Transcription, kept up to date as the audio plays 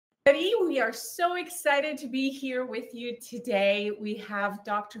Everybody, we are so excited to be here with you today. We have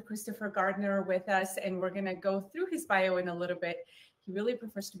Dr. Christopher Gardner with us, and we're going to go through his bio in a little bit. He really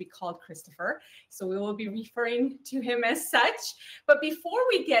prefers to be called Christopher, so we will be referring to him as such. But before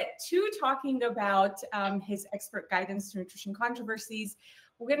we get to talking about his expert guidance to nutrition controversies,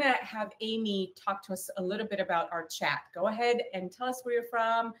 we're going to have Amy talk to us a little bit about our chat. Go ahead and tell us where you're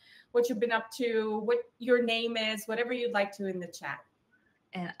from, what you've been up to, what your name is, whatever you'd like to in the chat.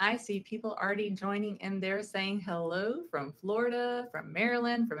 And I see people already joining in there saying hello from Florida, from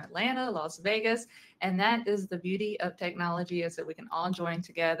Maryland, from Atlanta, Las Vegas. And that is the beauty of technology, is that we can all join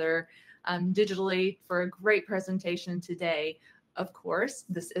together digitally for a great presentation today. Of course,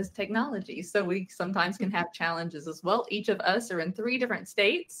 this is technology, so we sometimes can have challenges as well. Each of us are in 3 different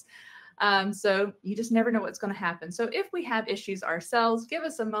states. So you just never know what's going to happen. So if we have issues ourselves, give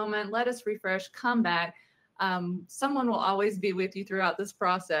us a moment, let us refresh, come back. Someone will always be with you throughout this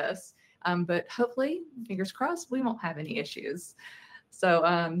process, but hopefully, fingers crossed, we won't have any issues.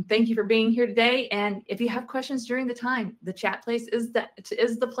 So thank you for being here today. And if you have questions during the time, the chat place is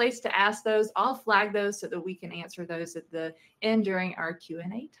the place to ask those. I'll flag those so that we can answer those at the end during our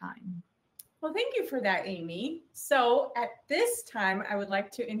Q&A time. Well, thank you for that, Amy. So at this time, I would like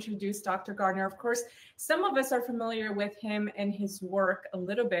to introduce Dr. Gardner. Of course, some of us are familiar with him and his work a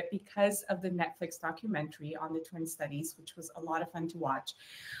little bit because of the Netflix documentary on the twin studies, which was a lot of fun to watch.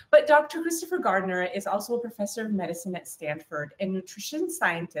 But Dr. Christopher Gardner is also a professor of medicine at Stanford and nutrition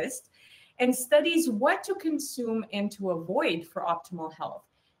scientist, and studies what to consume and to avoid for optimal health,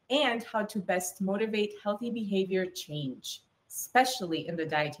 and how to best motivate healthy behavior change, especially in the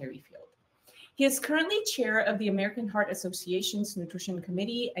dietary field. He is currently chair of the American Heart Association's Nutrition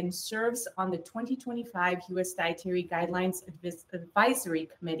Committee and serves on the 2025 U.S. Dietary Guidelines Advisory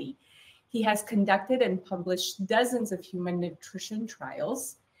Committee. He has conducted and published dozens of human nutrition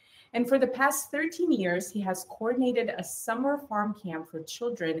trials. And for the past 13 years, he has coordinated a summer farm camp for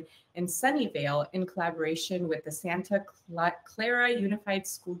children in Sunnyvale in collaboration with the Santa Clara Unified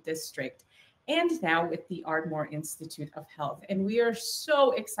School District, and now with the Ardmore Institute of Health. And we are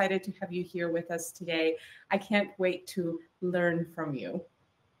so excited to have you here with us today. I can't wait to learn from you.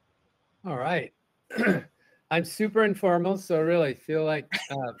 All right. I'm super informal, so really feel like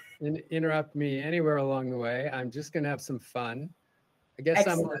interrupt me anywhere along the way. I'm just going to have some fun. I guess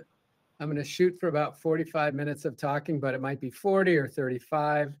I'm going to shoot for about 45 minutes of talking, but it might be 40 or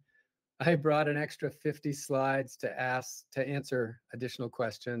 35. I brought an extra 50 slides to answer additional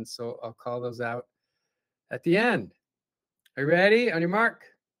questions, so I'll call those out at the end. Are you ready? On your mark,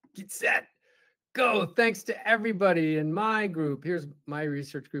 get set, go. Thanks to everybody in my group. Here's my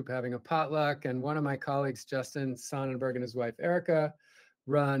research group having a potluck, and one of my colleagues, Justin Sonnenberg, and his wife, Erica,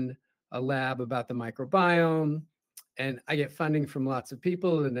 run a lab about the microbiome. And I get funding from lots of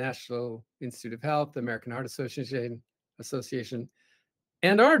people, the National Institute of Health, the American Heart Association,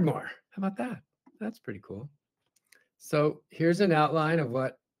 and Ardmore. How about that? That's pretty cool. So here's an outline of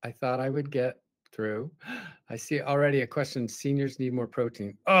what I thought I would get through. I see already a question, seniors need more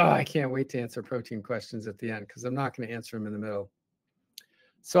protein. Oh, I can't wait to answer protein questions at the end because I'm not going to answer them in the middle.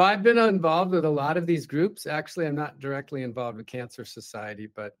 So I've been involved with a lot of these groups. Actually, I'm not directly involved with Cancer Society,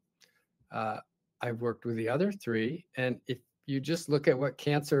 but I've worked with the other 3. And if you just look at what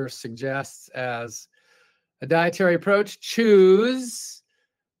cancer suggests as a dietary approach, choose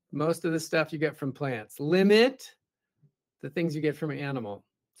most of the stuff you get from plants. Limit the things you get from an animal.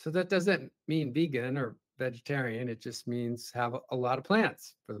 So that doesn't mean vegan or vegetarian. It just means have a lot of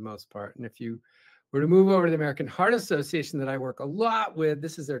plants for the most part. And if you were to move over to the American Heart Association that I work a lot with,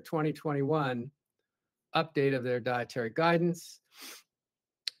 this is their 2021 update of their dietary guidance.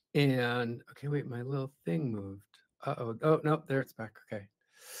 And okay, wait, my little thing moved. Uh-oh. Oh, no, there it's back. Okay.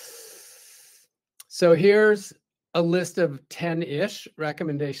 So here's a list of 10-ish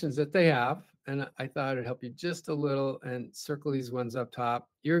recommendations that they have. And I thought it'd help you just a little and circle these ones up top.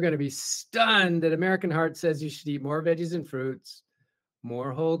 You're going to be stunned that American Heart says you should eat more veggies and fruits,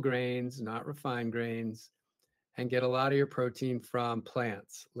 more whole grains, not refined grains, and get a lot of your protein from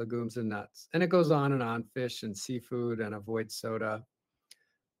plants, legumes, and nuts. And it goes on, fish and seafood, and avoid soda.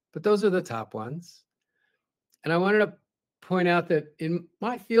 But those are the top ones. And I wanted to point out that in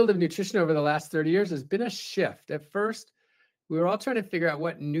my field of nutrition over the last 30 years, there's been a shift. At first, we were all trying to figure out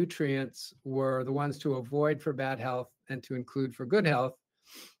what nutrients were the ones to avoid for bad health and to include for good health.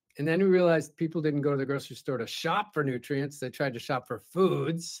 And then we realized people didn't go to the grocery store to shop for nutrients. They tried to shop for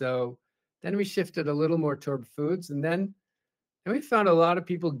foods. So then we shifted a little more toward foods. And then we found a lot of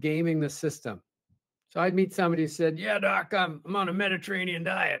people gaming the system. So I'd meet somebody who said, yeah, doc, I'm on a Mediterranean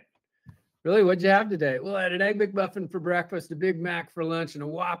diet. Really, what'd you have today? Well, I had an Egg McMuffin for breakfast, a Big Mac for lunch, and a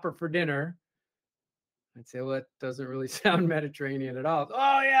Whopper for dinner. I'd say, well, that doesn't really sound Mediterranean at all.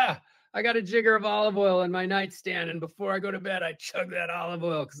 Oh, yeah, I got a jigger of olive oil in my nightstand, and before I go to bed, I chug that olive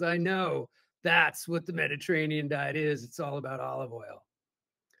oil because I know that's what the Mediterranean diet is. It's all about olive oil.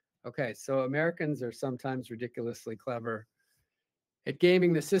 Okay, so Americans are sometimes ridiculously clever at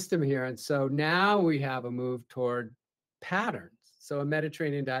gaming the system here. And so now we have a move toward patterns. So a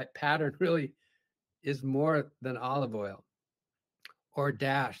Mediterranean diet pattern really is more than olive oil, or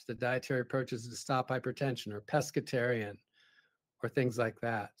DASH, the dietary approaches to stop hypertension, or pescatarian, or things like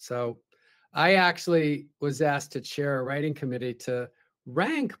that. So I actually was asked to chair a writing committee to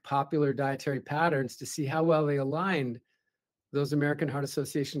rank popular dietary patterns to see how well they aligned those American Heart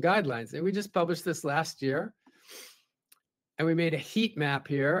Association guidelines. And we just published this last year. And we made a heat map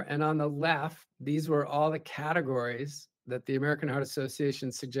here. And on the left, these were all the categories that the American Heart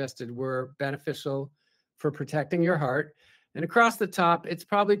Association suggested were beneficial for protecting your heart. And across the top, it's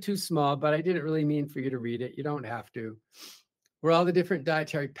probably too small, but I didn't really mean for you to read it. You don't have to. Were all the different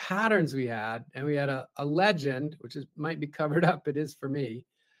dietary patterns we had. And we had a legend, which might be covered up. It is for me.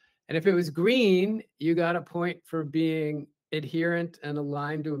 And if it was green, you got a point for being adherent and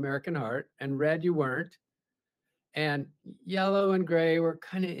aligned to American Heart. And red, you weren't. And yellow and gray were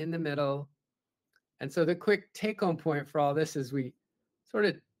kind of in the middle. And so the quick take-home point for all this is we sort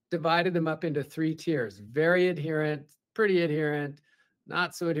of divided them up into 3 tiers: very adherent, pretty adherent,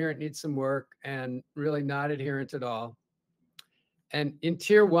 not so adherent, needs some work, and really not adherent at all. And in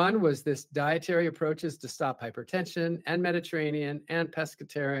tier 1 was this dietary approaches to stop hypertension, and Mediterranean, and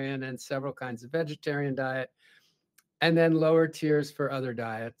pescatarian, and several kinds of vegetarian diet, and then lower tiers for other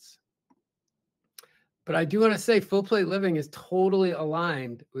diets. But I do want to say Full Plate Living is totally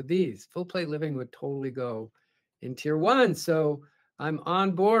aligned with these. Full Plate Living would totally go in tier 1. So I'm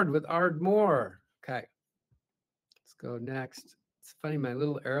on board with Ardmore. Okay, let's go next. It's funny, my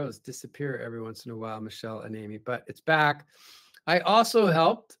little arrows disappear every once in a while, Michelle and Amy, but it's back. I also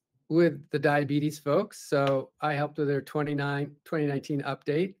helped with the diabetes folks. So I helped with their 2019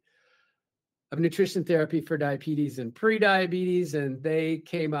 update of nutrition therapy for diabetes and pre-diabetes, and they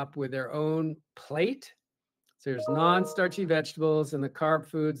came up with their own plate. So there's non-starchy vegetables and the carb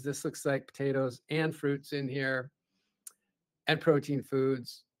foods. This looks like potatoes and fruits in here, and protein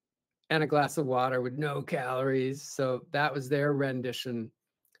foods, and a glass of water with no calories. So that was their rendition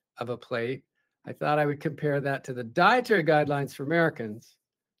of a plate. I thought I would compare that to the dietary guidelines for Americans.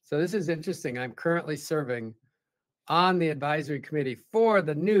 So this is interesting. I'm currently serving on the advisory committee for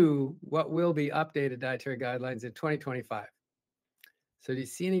the new, what will be updated dietary guidelines in 2025. So do you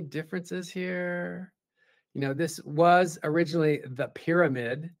see any differences here? You know, this was originally the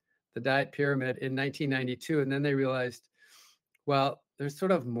pyramid, the diet pyramid in 1992. And then they realized, well, there's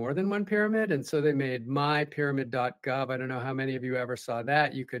sort of more than one pyramid. And so they made mypyramid.gov. I don't know how many of you ever saw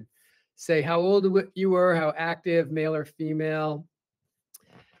that. You could say how old you were, how active, male or female.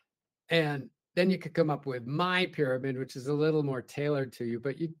 And then you could come up with my pyramid, which is a little more tailored to you,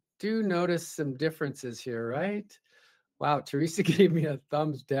 but you do notice some differences here, right? Wow, Teresa gave me a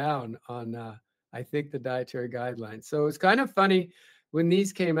thumbs down on, I think, the dietary guidelines. So it's kind of funny when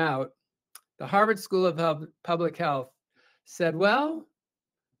these came out, the Harvard School of Public Health said, well,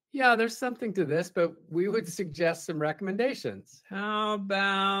 yeah, there's something to this, but we would suggest some recommendations. How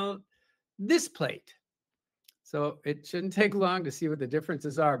about this plate? So it shouldn't take long to see what the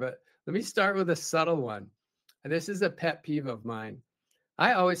differences are, but let me start with a subtle one. And this is a pet peeve of mine.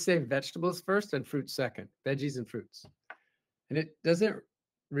 I always say vegetables first and fruits second, veggies and fruits. And it doesn't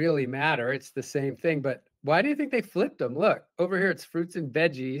really matter. It's the same thing. But why do you think they flipped them? Look, over here, it's fruits and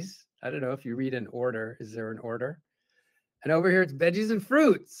veggies. I don't know if you read an order. Is there an order? And over here, it's veggies and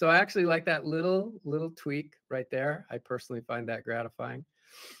fruits. So I actually like that little tweak right there. I personally find that gratifying.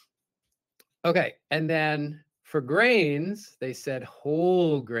 Okay. And then for grains, they said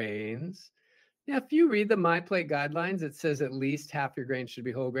whole grains. Yeah, if you read the MyPlate guidelines, it says at least half your grains should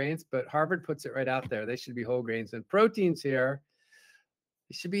be whole grains, but Harvard puts it right out there. They should be whole grains. And proteins here,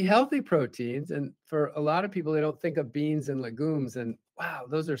 it should be healthy proteins. And for a lot of people, they don't think of beans and legumes. And wow,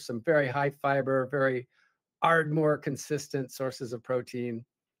 those are some very high fiber, very Ardmore consistent sources of protein.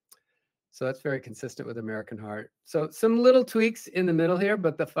 So that's very consistent with American Heart. So some little tweaks in the middle here,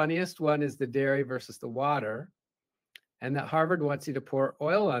 but the funniest one is the dairy versus the water. And that Harvard wants you to pour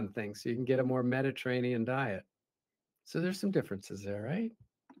oil on things so you can get a more Mediterranean diet. So there's some differences there, right?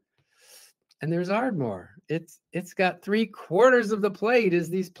 And there's Ardmore. It's got 3/4 of the plate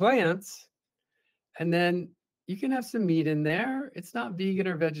is these plants. And then you can have some meat in there. It's not vegan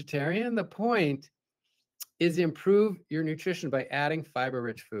or vegetarian. The point is improve your nutrition by adding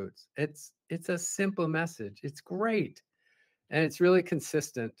fiber-rich foods. It's It's a simple message. It's great. And it's really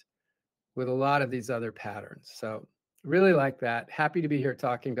consistent with a lot of these other patterns. So really like that. Happy to be here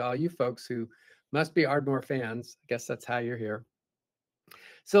talking to all you folks who must be Ardmore fans. I guess that's how you're here.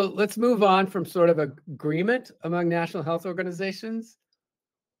 So let's move on from sort of agreement among national health organizations.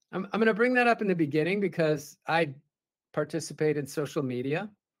 I'm going to bring that up in the beginning because I participate in social media.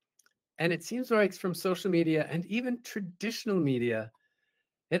 And it seems like from social media and even traditional media,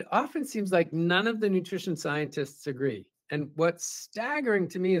 it often seems like none of the nutrition scientists agree. And what's staggering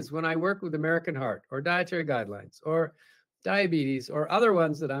to me is when I work with American Heart or Dietary Guidelines or Diabetes or other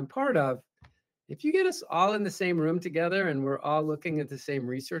ones that I'm part of, if you get us all in the same room together and we're all looking at the same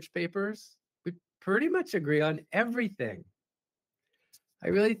research papers, we pretty much agree on everything. I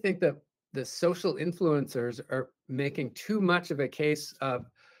really think that the social influencers are making too much of a case of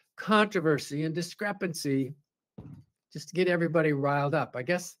controversy and discrepancy just to get everybody riled up. I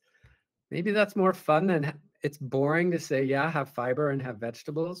guess maybe that's more fun than it's boring to say, yeah, have fiber and have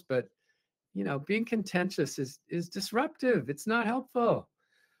vegetables, but you know, being contentious is disruptive. It's not helpful.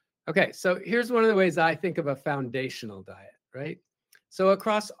 Okay, so here's one of the ways I think of a foundational diet, right? So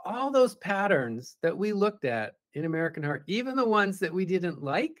across all those patterns that we looked at in American Heart, even the ones that we didn't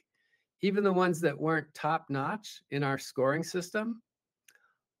like, even the ones that weren't top-notch in our scoring system,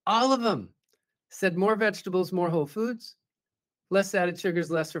 all of them said more vegetables, more whole foods, less added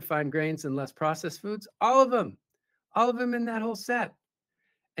sugars, less refined grains, and less processed foods. All of them in that whole set.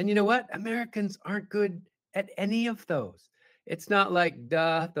 And you know what? Americans aren't good at any of those. It's not like,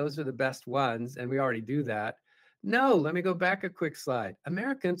 duh, those are the best ones, and we already do that. No, let me go back a quick slide.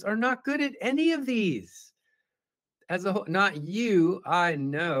 Americans are not good at any of these. As a whole, not you, I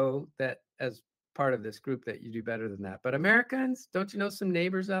know that as part of this group that you do better than that. But Americans, don't you know some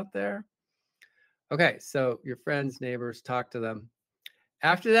neighbors out there? Okay, so your friends, neighbors, talk to them.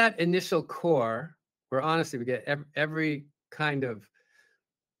 After that initial core, where honestly we get every kind of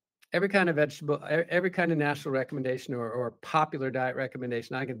vegetable, every kind of national recommendation or popular diet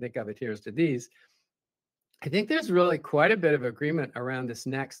recommendation I can think of adheres to these. I think there's really quite a bit of agreement around this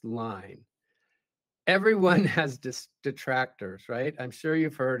next line. Everyone has detractors, right? I'm sure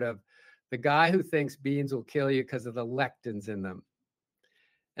you've heard of the guy who thinks beans will kill you because of the lectins in them.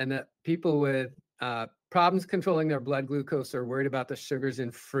 And that people with problems controlling their blood glucose are worried about the sugars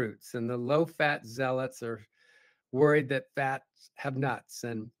in fruits. And the low-fat zealots are worried that fats have nuts.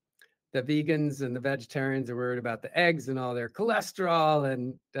 And the vegans and the vegetarians are worried about the eggs and all their cholesterol.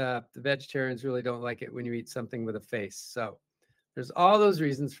 And the vegetarians really don't like it when you eat something with a face. So there's all those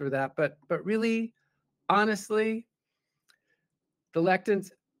reasons for that. But really, honestly, the lectins,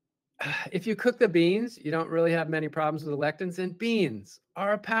 if you cook the beans, you don't really have many problems with the lectins. And beans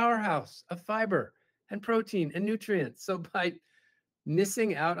are a powerhouse of fiber and protein and nutrients. So by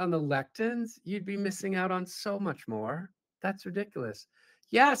missing out on the lectins, you'd be missing out on so much more. That's ridiculous.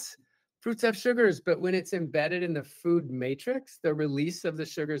 Yes, fruits have sugars, but when it's embedded in the food matrix, the release of the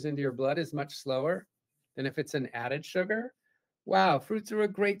sugars into your blood is much slower than if it's an added sugar. Wow, fruits are a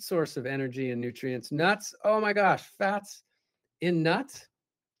great source of energy and nutrients. Nuts, oh my gosh, fats in nuts.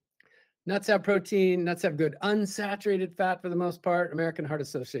 Nuts have protein, nuts have good unsaturated fat for the most part. American Heart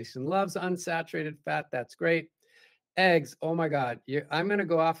Association loves unsaturated fat. That's great. Eggs, oh my God. I'm going to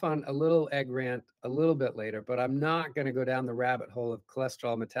go off on a little egg rant a little bit later, but I'm not going to go down the rabbit hole of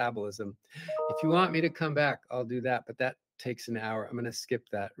cholesterol metabolism. If you want me to come back, I'll do that, but that takes an hour. I'm going to skip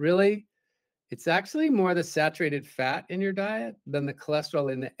that. Really? It's actually more the saturated fat in your diet than the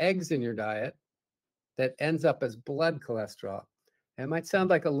cholesterol in the eggs in your diet that ends up as blood cholesterol. It might sound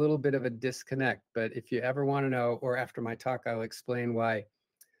like a little bit of a disconnect, but if you ever want to know, or after my talk, I'll explain why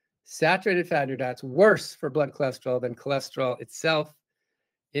saturated fat in your diet's worse for blood cholesterol than cholesterol itself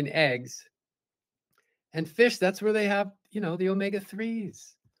in eggs. And fish, that's where they have, you know, the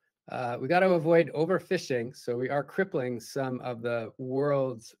omega-3s. We got to avoid overfishing, so we are crippling some of the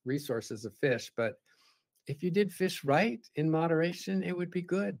world's resources of fish. But if you did fish right in moderation, it would be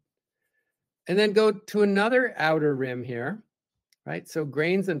good. And then go to another outer rim here. Right? So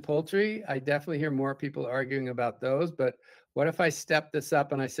grains and poultry, I definitely hear more people arguing about those, but what if I stepped this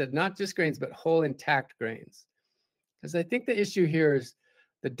up and I said, not just grains, but whole intact grains? Because I think the issue here is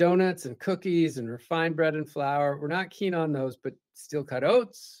the donuts and cookies and refined bread and flour. We're not keen on those, but steel cut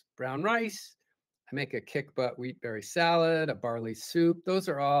oats, brown rice. I make a kick butt wheat berry salad, a barley soup. Those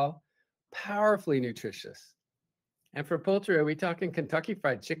are all powerfully nutritious. And for poultry, are we talking Kentucky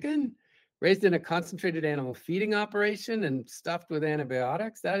Fried Chicken? Raised in a concentrated animal feeding operation and stuffed with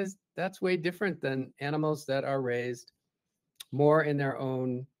antibiotics, that's way different than animals that are raised more in their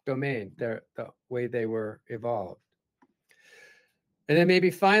own domain, the way they were evolved. And then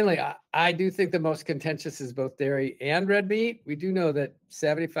maybe finally, I do think the most contentious is both dairy and red meat. We do know that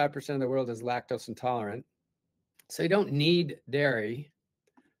 75% of the world is lactose intolerant. So you don't need dairy.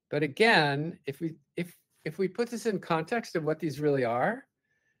 But again, if we put this in context of what these really are,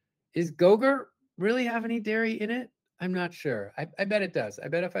 is Go-Gurt really have any dairy in it? I'm not sure. I bet it does. I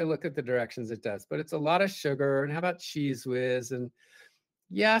bet if I look at the directions, it does. But it's a lot of sugar. And how about Cheese Whiz? And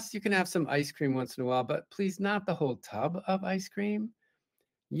yes, you can have some ice cream once in a while, but please not the whole tub of ice cream.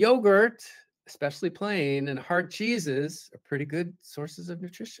 Yogurt, especially plain, and hard cheeses are pretty good sources of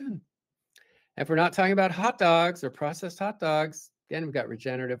nutrition. If we're not talking about hot dogs or processed hot dogs, again, we've got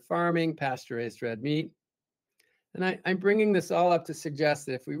regenerative farming, pasture-raised red meat. And I'm bringing this all up to suggest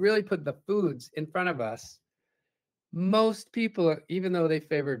that if we really put the foods in front of us, most people, even though they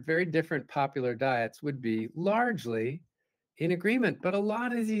favored very different popular diets, would be largely in agreement. But a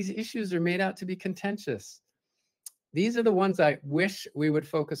lot of these issues are made out to be contentious. These are the ones I wish we would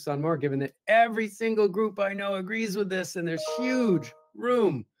focus on more, given that every single group I know agrees with this, and there's huge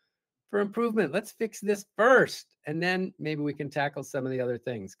room for improvement. Let's fix this first, and then maybe we can tackle some of the other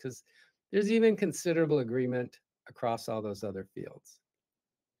things, because there's even considerable agreement across all those other fields.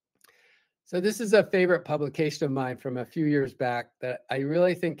 So this is a favorite publication of mine from a few years back that I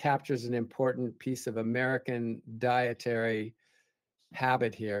really think captures an important piece of American dietary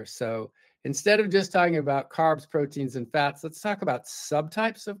habit here. So instead of just talking about carbs, proteins, and fats, let's talk about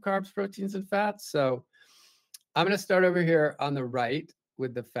subtypes of carbs, proteins, and fats. So I'm going to start over here on the right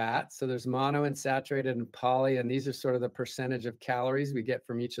with the fat. So there's monounsaturated and poly, and these are sort of the percentage of calories we get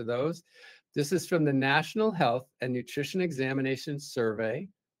from each of those. This is from the National Health and Nutrition Examination Survey.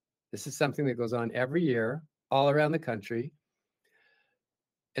 This is something that goes on every year all around the country.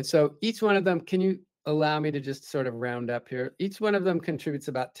 And so each one of them, can you allow me to just sort of round up here? Each one of them contributes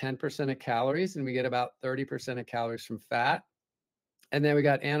about 10% of calories, and we get about 30% of calories from fat. And then we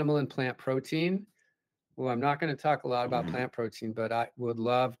got animal and plant protein. Well, I'm not going to talk a lot about plant protein, but I would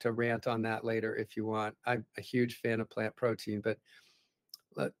love to rant on that later if you want. I'm a huge fan of plant protein, but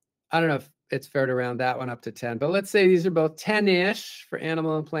I don't know if it's fair to round that one up to 10, but let's say these are both 10-ish for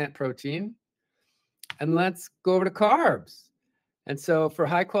animal and plant protein. And let's go over to carbs. And so for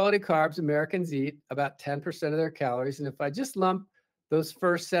high quality carbs, Americans eat about 10% of their calories. And if I just lump those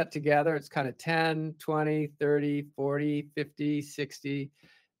first set together, it's kind of 10, 20, 30, 40, 50, 60,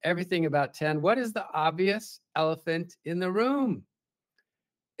 everything about 10. What is the obvious elephant in the room?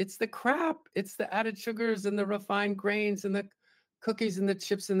 It's the crap. It's the added sugars and the refined grains and the cookies and the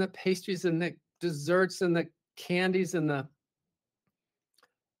chips and the pastries and the desserts and the candies and the,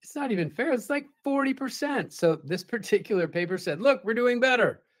 it's not even fair. It's like 40%. So this particular paper said, look, we're doing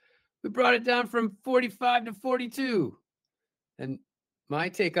better. We brought it down from 45 to 42. And my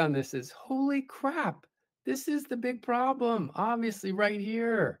take on this is, holy crap, this is the big problem. Obviously right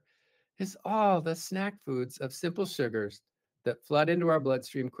here is all the snack foods of simple sugars that flood into our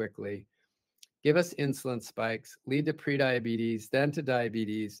bloodstream quickly, give us insulin spikes, lead to prediabetes, then to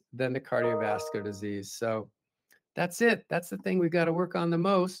diabetes, then to cardiovascular disease. So that's it. That's the thing we've got to work on the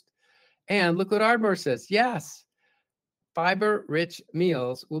most. And look what Ardmore says. Yes, fiber-rich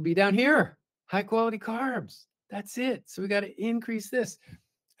meals will be down here. High quality carbs. That's it. So we got to increase this.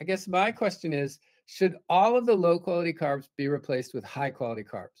 I guess my question is, should all of the low quality carbs be replaced with high quality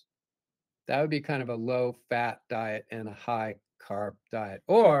carbs? That would be kind of a low fat diet and a high carb diet.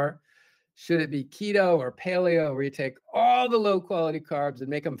 Or should it be keto or paleo, where you take all the low quality carbs and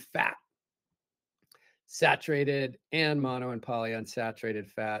make them fat, saturated and mono and polyunsaturated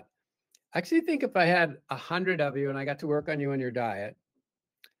fat? I actually think if I had 100 of you and I got to work on you on your diet,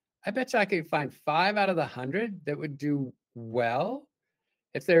 I bet you I could find 5 out of the 100 that would do well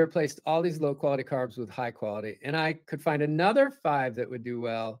if they replaced all these low quality carbs with high quality. And I could find another 5 that would do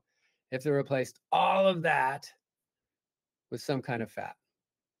well if they replaced all of that with some kind of fat.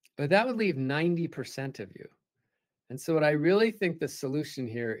 But that would leave 90% of you. And so what I really think the solution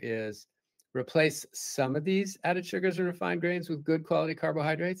here is replace some of these added sugars and refined grains with good quality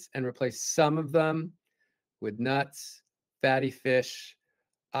carbohydrates, and replace some of them with nuts, fatty fish,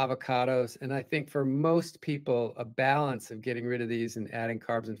 avocados. And I think for most people, a balance of getting rid of these and adding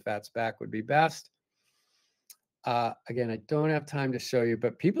carbs and fats back would be best. Again, I don't have time to show you,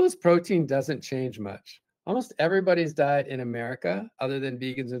 but people's protein doesn't change much. Almost everybody's diet in America, other than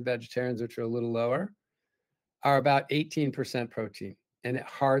vegans and vegetarians, which are a little lower, are about 18% protein, and it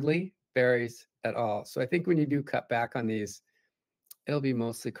hardly varies at all. So I think when you do cut back on these, it'll be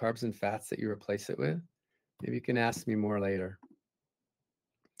mostly carbs and fats that you replace it with. Maybe you can ask me more later.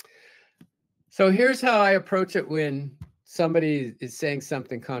 So here's how I approach it when somebody is saying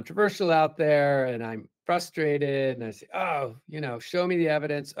something controversial out there and I'm frustrated and I say, oh, show me the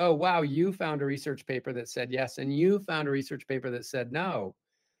evidence. Oh, wow, you found a research paper that said yes, and you found a research paper that said no.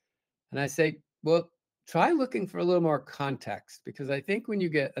 And I say, well, try looking for a little more context, because I think when you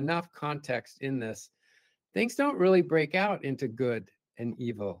get enough context in this, things don't really break out into good and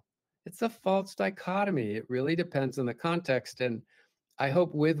evil. It's a false dichotomy. It really depends on the context. And I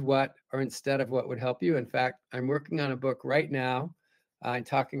hope with what or instead of what would help you. In fact, I'm working on a book right now. I'm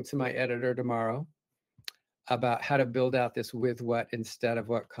talking to my editor tomorrow about how to build out this with what instead of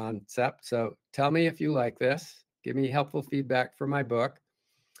what concept. So tell me if you like this. Give me helpful feedback for my book.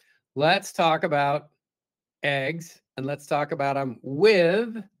 Let's talk about eggs, and let's talk about them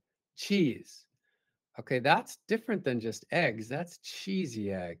with cheese. Okay, that's different than just eggs. That's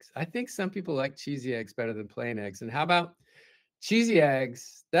cheesy eggs. I think some people like cheesy eggs better than plain eggs. And how about cheesy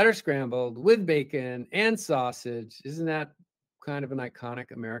eggs that are scrambled with bacon and sausage? Isn't that kind of an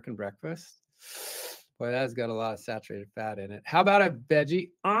iconic American breakfast? Boy, that's got a lot of saturated fat in it. How about a veggie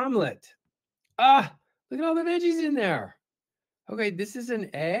omelet? Ah, look at all the veggies in there. Okay, this is an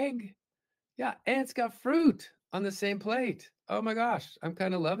egg. Yeah, and it's got fruit on the same plate. Oh my gosh, I'm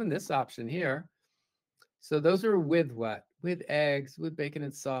kind of loving this option here. So those are with what? With eggs, with bacon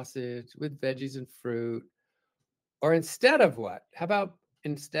and sausage, with veggies and fruit. Or instead of what? How about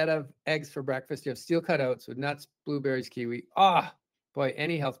instead of eggs for breakfast, you have steel-cut oats with nuts, blueberries, kiwi. Ah, boy,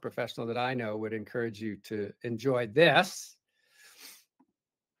 any health professional that I know would encourage you to enjoy this.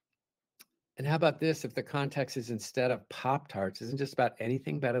 And how about this? If the context is instead of Pop-Tarts, isn't just about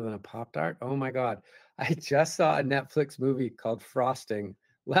anything better than a Pop-Tart? Oh my God. I just saw a Netflix movie called Frosting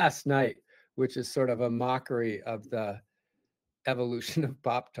last night, which is sort of a mockery of the evolution of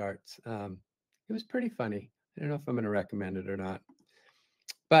Pop-Tarts. It was pretty funny. I don't know if I'm going to recommend it or not.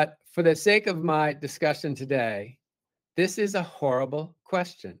 But for the sake of my discussion today, this is a horrible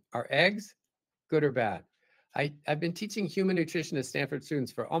question. Are eggs good or bad? I've been teaching human nutrition to Stanford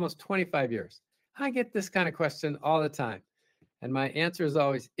students for almost 25 years. I get this kind of question all the time. And my answer is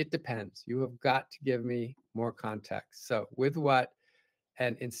always, it depends. You have got to give me more context. So with what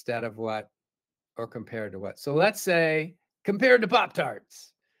and instead of what or compared to what? So let's say compared to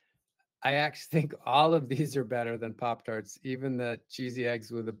Pop-Tarts. I actually think all of these are better than Pop-Tarts, even the cheesy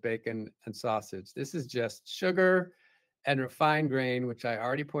eggs with the bacon and sausage. This is just sugar and refined grain, which I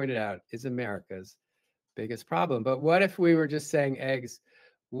already pointed out is America's biggest problem. But what if we were just saying eggs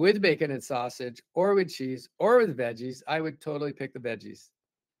with bacon and sausage or with cheese or with veggies? I would totally pick the veggies.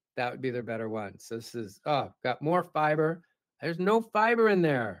 That would be the better one. So this is, oh, got more fiber. There's no fiber in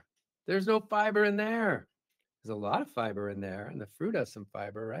there. There's no fiber in there. There's a lot of fiber in there, and the fruit has some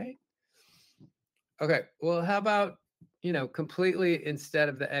fiber, right? Okay, well, how about, completely instead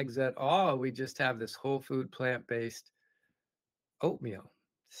of the eggs at all, we just have this whole food plant-based oatmeal,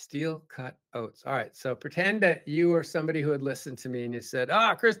 steel-cut oats. All right, so pretend that you were somebody who had listened to me and you said,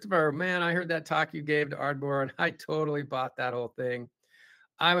 Christopher, man, I heard that talk you gave to Ardmore and I totally bought that whole thing.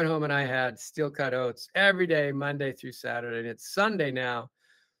 I went home and I had steel-cut oats every day, Monday through Saturday, and it's Sunday now.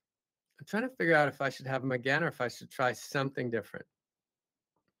 I'm trying to figure out if I should have them again or if I should try something different.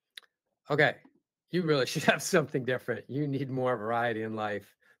 Okay, you really should have something different. You need more variety in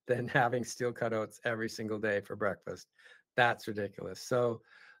life than having steel-cut oats every single day for breakfast. That's ridiculous. So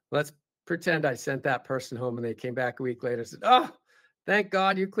let's pretend I sent that person home and they came back a week later and said, oh, thank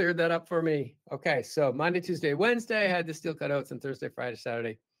God you cleared that up for me. Okay, so Monday, Tuesday, Wednesday, I had the steel-cut oats, and Thursday, Friday,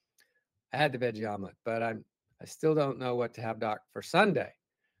 Saturday, I had the veggie omelet, but I still don't know what to have, Doc, for Sunday.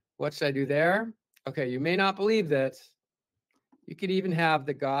 What should I do there? Okay, you may not believe this. You could even have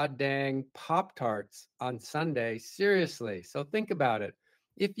the god dang Pop-Tarts on Sunday. Seriously. So think about it.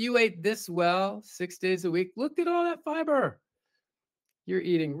 If you ate this well 6 days a week, look at all that fiber. You're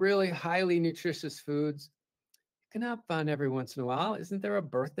eating really highly nutritious foods. You can have fun every once in a while. Isn't there a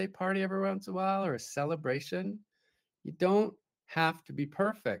birthday party every once in a while or a celebration? You don't have to be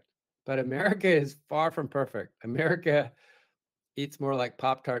perfect, but America is far from perfect. America eats more like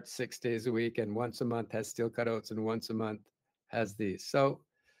Pop-Tarts 6 days a week, and once a month has steel-cut oats, and once a month has these. So,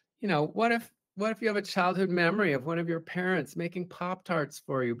 what if you have a childhood memory of one of your parents making Pop-Tarts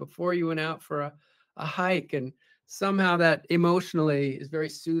for you before you went out for a hike, and somehow that emotionally is very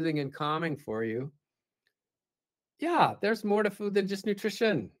soothing and calming for you? Yeah, there's more to food than just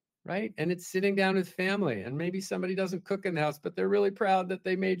nutrition, right? And it's sitting down with family, and maybe somebody doesn't cook in the house, but they're really proud that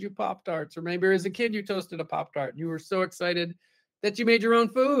they made you Pop-Tarts, or maybe as a kid you toasted a Pop-Tart and you were so excited that you made your own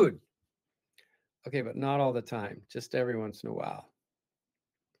food. Okay, but not all the time, just every once in a while.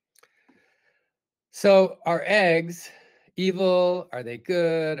 So are eggs evil? Are they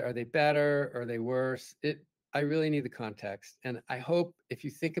good? Are they better? Are they worse? I really need the context. And I hope if you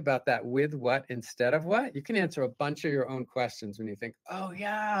think about that with what instead of what, you can answer a bunch of your own questions when you think, oh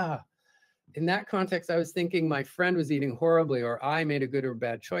yeah, in that context, I was thinking my friend was eating horribly, or I made a good or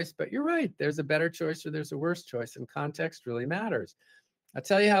bad choice. But you're right, there's a better choice or there's a worse choice, and context really matters. I'll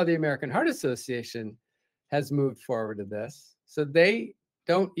tell you how the American Heart Association has moved forward to this. So they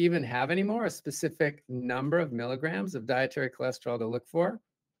don't even have anymore a specific number of milligrams of dietary cholesterol to look for.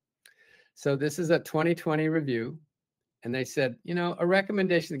 So this is a 2020 review, and they said, you know, a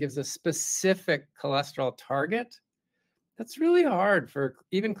recommendation that gives a specific cholesterol target, that's really hard for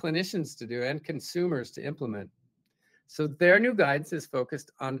even clinicians to do and consumers to implement. So their new guidance is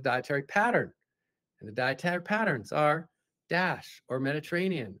focused on a dietary pattern. And the dietary patterns are DASH or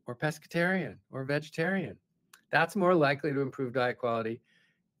Mediterranean or pescatarian or vegetarian. That's more likely to improve diet quality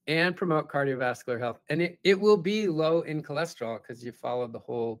and promote cardiovascular health. And it will be low in cholesterol because you followed the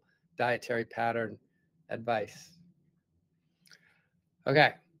whole dietary pattern advice.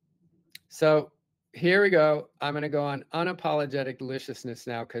 Okay, so here we go. I'm going to go on unapologetic deliciousness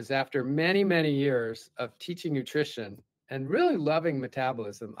now, because after many, many years of teaching nutrition and really loving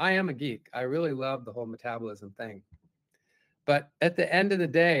metabolism, I am a geek. I really love the whole metabolism thing. But at the end of the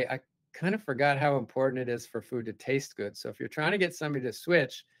day, I kind of forgot how important it is for food to taste good. So if you're trying to get somebody to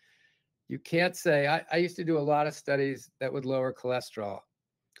switch, you can't say, I used to do a lot of studies that would lower cholesterol.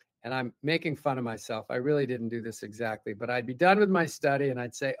 And I'm making fun of myself. I really didn't do this exactly, but I'd be done with my study and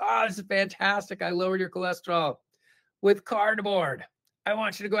I'd say, oh, this is fantastic. I lowered your cholesterol with cardboard. I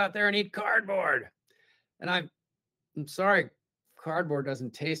want you to go out there and eat cardboard. And I'm sorry, cardboard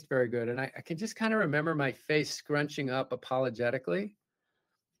doesn't taste very good. And I can just kind of remember my face scrunching up apologetically.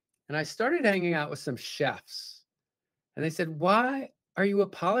 And I started hanging out with some chefs. And they said, why are you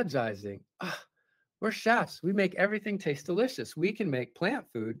apologizing? We're chefs. We make everything taste delicious. We can make plant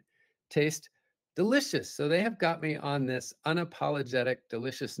food taste delicious. So they have got me on this unapologetic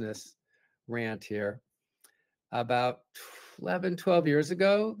deliciousness rant here. About 11, 12 years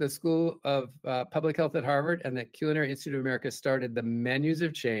ago, the School of Public Health at Harvard and the Culinary Institute of America started the Menus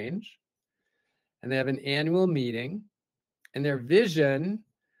of Change. And they have an annual meeting. And their vision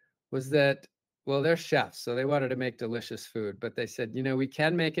was that, well, they're chefs, so they wanted to make delicious food. But they said, you know, we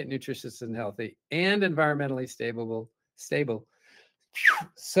can make it nutritious and healthy and environmentally stable,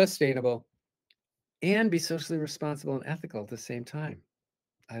 sustainable, and be socially responsible and ethical at the same time.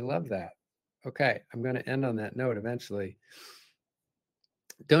 I love that. Okay, I'm going to end on that note eventually.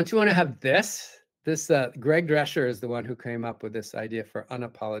 Don't you want to have this? Greg Drescher is the one who came up with this idea for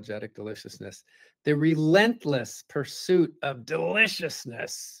unapologetic deliciousness. The relentless pursuit of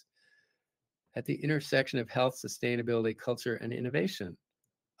deliciousness at the intersection of health, sustainability, culture, and innovation.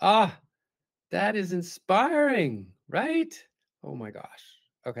 That is inspiring, right? Oh my gosh.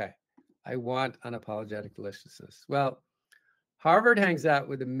 Okay. I want unapologetic deliciousness. Well, Harvard hangs out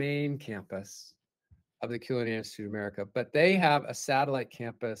with the main campus of the Culinary Institute of America, but they have a satellite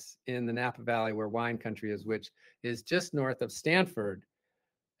campus in the Napa Valley where wine country is, which is just north of Stanford.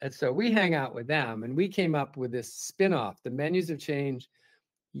 And so we hang out with them, and we came up with this spin-off, the Menus of Change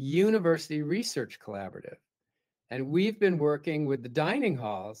University Research Collaborative. And we've been working with the dining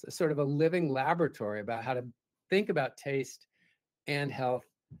halls as sort of a living laboratory about how to think about taste and health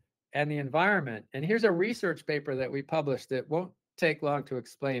and the environment. And here's a research paper that we published that won't take long to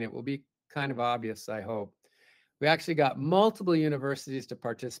explain. It will be kind of obvious, I hope. We actually got multiple universities to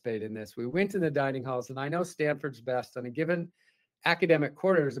participate in this. We went to the dining halls, and I know Stanford's best. On a given academic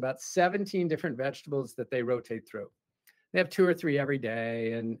quarter, there's about 17 different vegetables that they rotate through. They have 2 or 3 every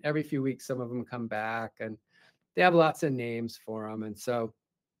day, and every few weeks, some of them come back, and they have lots of names for them. And so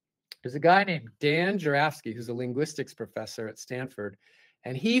there's a guy named Dan Jarafsky, who's a linguistics professor at Stanford,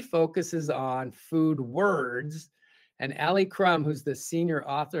 and he focuses on food words. And Ali Crum, who's the senior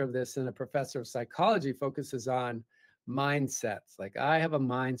author of this and a professor of psychology, focuses on mindsets. Like, I have a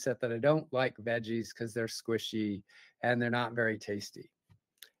mindset that I don't like veggies because they're squishy and they're not very tasty.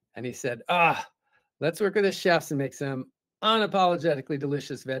 And he said, let's work with the chefs and make some unapologetically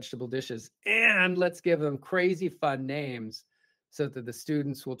delicious vegetable dishes. And let's give them crazy fun names so that the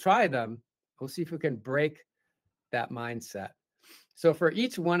students will try them. We'll see if we can break that mindset. So for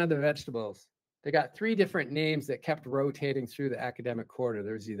each one of the vegetables, they got 3 different names that kept rotating through the academic quarter.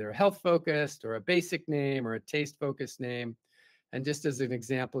 There's either a health-focused or a basic name or a taste-focused name. And just as an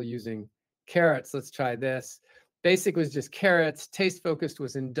example, using carrots, let's try this. Basic was just carrots. Taste-focused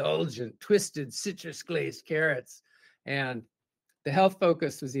was indulgent, twisted, citrus-glazed carrots. And the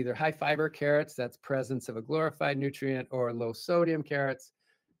health-focused was either high-fiber carrots, that's presence of a glorified nutrient, or low-sodium carrots,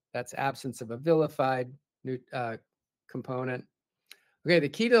 that's absence of a vilified component. Okay, the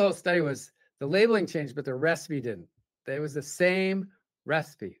key to the whole study was The labeling changed, but the recipe didn't. It was the same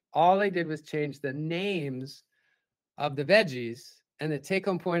recipe. All they did was change the names of the veggies. And the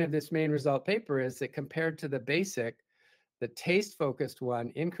take-home point of this main result paper is that compared to the basic, the taste-focused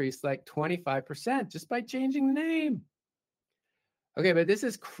one increased like 25% just by changing the name. Okay, but this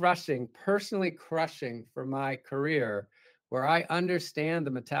is crushing, personally crushing for my career, where I understand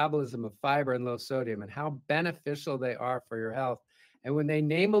the metabolism of fiber and low sodium and how beneficial they are for your health. And when they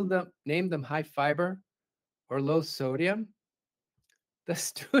named them high fiber or low sodium, the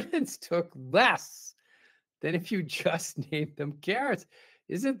students took less than if you just named them carrots.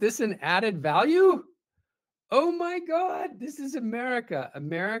 Isn't this an added value? Oh my God, this is America.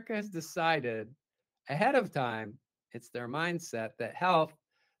 America has decided ahead of time, it's their mindset that health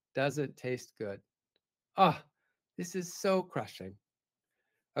doesn't taste good. Oh, this is so crushing.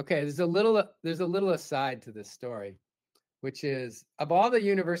 Okay, there's a little aside to this story, which is of all the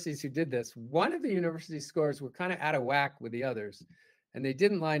universities who did this, one of the university scores were kind of out of whack with the others, and they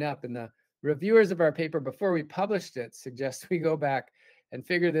didn't line up. And the reviewers of our paper before we published it suggest we go back and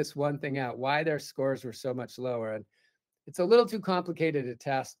figure this one thing out, why their scores were so much lower. And it's a little too complicated to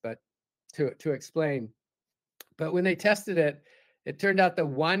test, but to explain. But when they tested it, it turned out the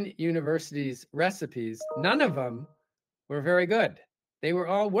one university's recipes, none of them were very good. They were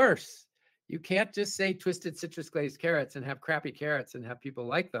all worse. You can't just say twisted citrus glazed carrots and have crappy carrots and have people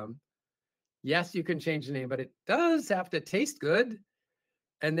like them. Yes, you can change the name, but it does have to taste good.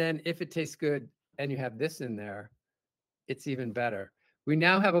 And then if it tastes good and you have this in there, it's even better. We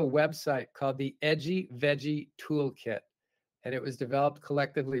now have a website called the Edgy Veggie Toolkit, and it was developed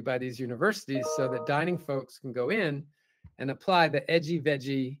collectively by these universities so that dining folks can go in and apply the Edgy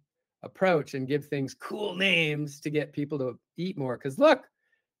Veggie approach and give things cool names to get people to eat more. Because look,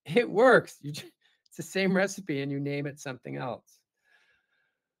 it works. It's the same recipe and you name it something else.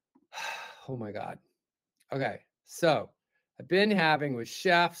 Oh my God. Okay, so I've been having with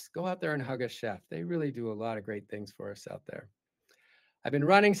chefs, go out there and hug a chef. They really do a lot of great things for us out there. I've been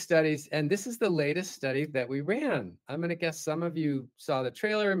running studies, and this is the latest study that we ran. I'm going to guess some of you saw the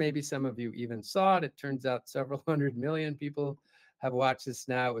trailer. Maybe some of you even saw it. It turns out several 100 million people have watched this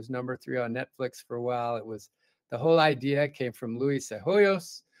now. It was #3 on Netflix for a while. The whole idea came from Luis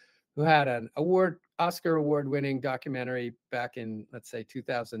Ceballos, who had an Oscar award-winning documentary back in, let's say,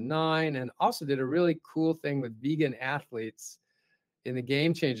 2009, and also did a really cool thing with vegan athletes in the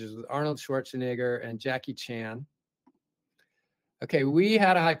Game Changers with Arnold Schwarzenegger and Jackie Chan. Okay, we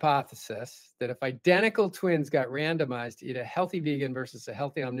had a hypothesis that if identical twins got randomized to eat a healthy vegan versus a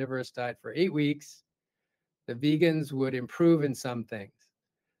healthy omnivorous diet for 8 weeks, the vegans would improve in some things.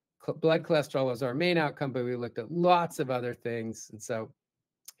 Blood cholesterol was our main outcome, but we looked at lots of other things. And so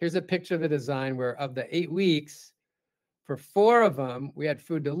here's a picture of the design where of the 8 weeks, for 4 of them, we had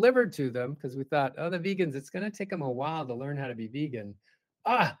food delivered to them because we thought, oh, the vegans, it's going to take them a while to learn how to be vegan.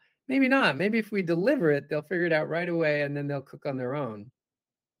 Maybe not. Maybe if we deliver it, they'll figure it out right away and then they'll cook on their own.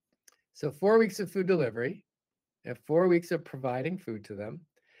 So 4 weeks of food delivery and 4 weeks of providing food to them.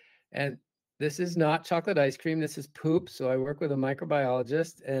 And this is not chocolate ice cream. This is poop. So I work with a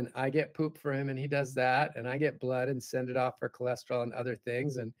microbiologist and I get poop for him and he does that. And I get blood and send it off for cholesterol and other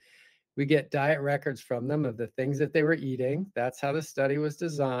things. And we get diet records from them of the things that they were eating. That's how the study was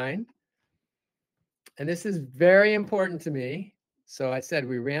designed. And this is very important to me. So I said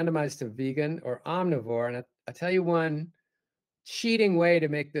we randomized to vegan or omnivore. And I tell you one cheating way to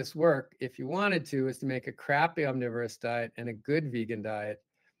make this work, if you wanted to, is to make a crappy omnivorous diet and a good vegan diet.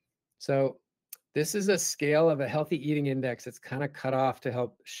 So this is a scale of a healthy eating index. It's kind of cut off to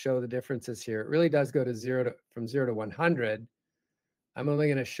help show the differences here. It really does go to from 0 to 100. I'm only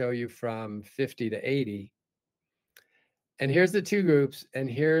going to show you from 50 to 80. And here's the 2 groups. And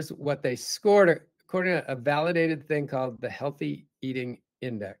here's what they scored according to a validated thing called the Healthy Eating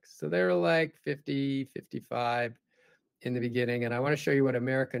Index. So they're like 50, 55 in the beginning. And I want to show you what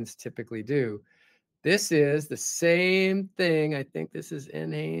Americans typically do. This is the same thing. I think this is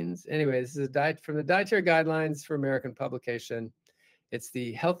N. Haynes. Anyway, this is a diet from the Dietary Guidelines for American publication. It's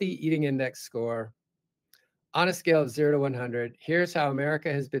the Healthy Eating Index score on a scale of 0 to 100. Here's how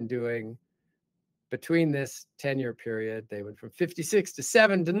America has been doing between this 10-year period. They went from 56 to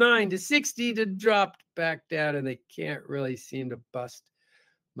 7 to 9 to 60 to dropped back down, and they can't really seem to bust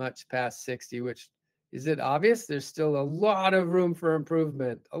much past 60, which is it obvious? There's still a lot of room for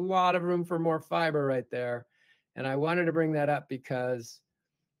improvement, a lot of room for more fiber right there. And I wanted to bring that up because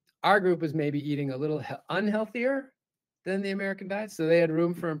our group was maybe eating a little unhealthier than the American diet, so they had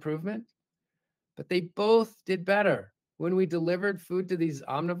room for improvement. But they both did better. When we delivered food to these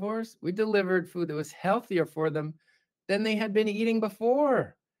omnivores, we delivered food that was healthier for them than they had been eating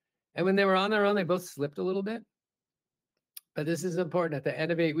before. And when they were on their own, they both slipped a little bit. But this is important. At the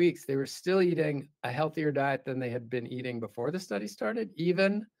end of 8 weeks, they were still eating a healthier diet than they had been eating before the study started,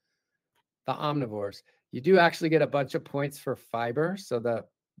 even the omnivores. You do actually get a bunch of points for fiber. So the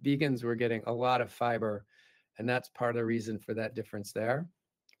vegans were getting a lot of fiber, and that's part of the reason for that difference there.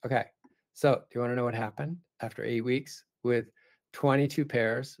 Okay, so do you want to know what happened after 8 weeks with 22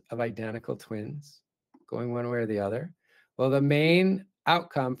 pairs of identical twins going one way or the other? Well, the main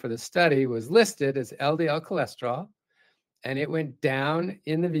outcome for the study was listed as LDL cholesterol, and it went down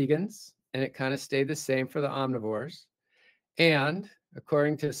in the vegans, and it kind of stayed the same for the omnivores. And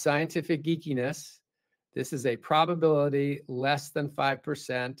according to Scientific Geekiness, this is a probability less than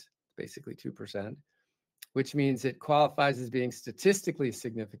 5%, basically 2%, which means it qualifies as being statistically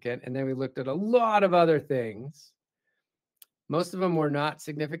significant. And then we looked at a lot of other things. Most of them were not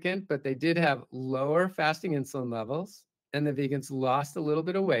significant, but they did have lower fasting insulin levels, and the vegans lost a little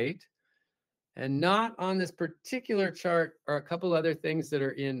bit of weight. And not on this particular chart are a couple other things that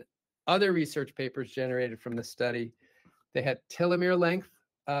are in other research papers generated from the study. They had telomere length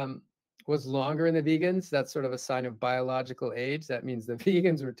was longer in the vegans. That's sort of a sign of biological age. That means the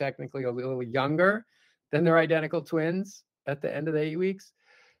vegans were technically a little younger than their identical twins at the end of the 8 weeks.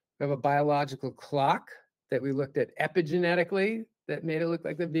 We have a biological clock that we looked at epigenetically that made it look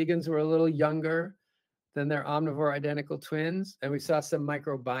like the vegans were a little younger than their omnivore identical twins. And we saw some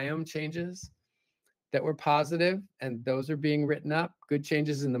microbiome changes that were positive, and those are being written up. Good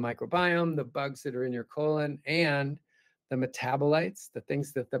changes in the microbiome, the bugs that are in your colon, and the metabolites, the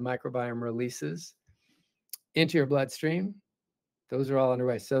things that the microbiome releases into your bloodstream. Those are all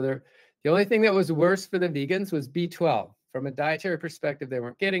underway. So the only thing that was worse for the vegans was B12. From a dietary perspective, they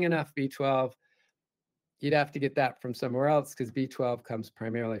weren't getting enough B12. You'd have to get that from somewhere else because B12 comes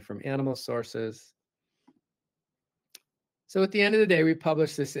primarily from animal sources. So at the end of the day, we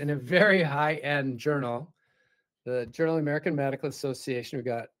published this in a very high-end journal, the Journal of the American Medical Association. We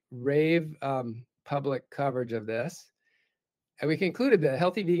got rave public coverage of this. And we concluded that a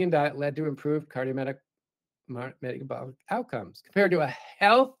healthy vegan diet led to improved cardiometabolic outcomes compared to a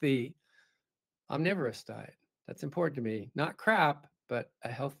healthy omnivorous diet. That's important to me. Not crap, but a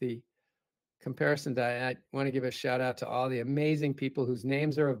healthy comparison diet. I want to give a shout out to all the amazing people whose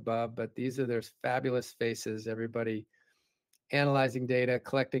names are above, but these are their fabulous faces. Everybody analyzing data,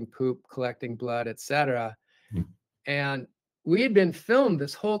 collecting poop, collecting blood, etc. And we had been filmed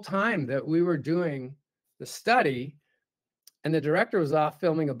this whole time that we were doing the study, and the director was off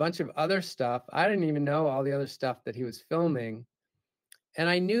filming a bunch of other stuff. I didn't even know all the other stuff that he was filming. And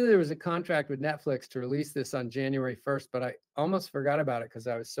I knew there was a contract with Netflix to release this on January 1st, but I almost forgot about it because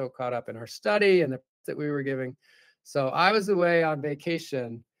I was so caught up in our study and the that we were giving. So I was away on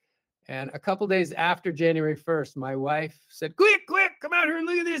vacation. And a couple days after January 1st, my wife said, quick, come out here and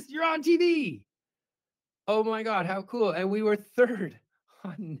look at this. You're on TV. Oh my God, how cool. And we were third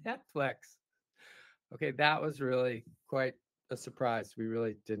on Netflix. Okay, that was really quite a surprise. We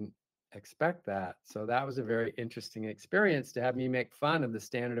really didn't expect that. So that was a very interesting experience to have me make fun of the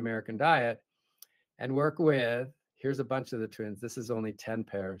standard American diet and work with, here's a bunch of the twins. This is only 10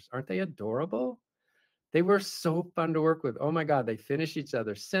 pairs. Aren't they adorable? They were so fun to work with. Oh my God, they finish each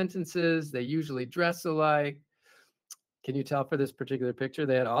other's sentences. They usually dress alike. Can you tell for this particular picture?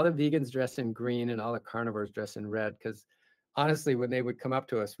 They had all the vegans dressed in green and all the carnivores dressed in red, because honestly, when they would come up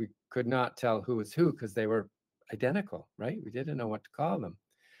to us, we could not tell who was who because they were identical, right? We didn't know what to call them.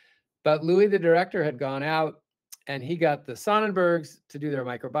 But Louis, the director, had gone out and he got the Sonnenbergs to do their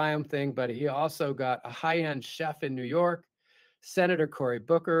microbiome thing, but he also got a high-end chef in New York, Senator Cory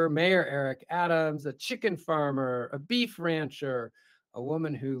Booker, Mayor Eric Adams, a chicken farmer, a beef rancher, a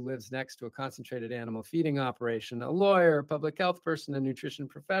woman who lives next to a concentrated animal feeding operation, a lawyer, a public health person, a nutrition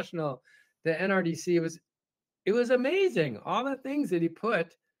professional. The NRDC it was amazing. All the things that he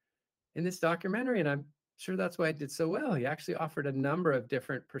put in this documentary. And I'm sure that's why it did so well. He actually offered a number of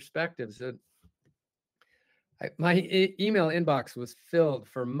different perspectives. My email inbox was filled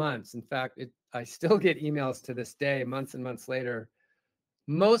for months. In fact, I still get emails to this day, months and months later,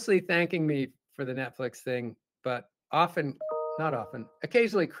 mostly thanking me for the Netflix thing, but not often,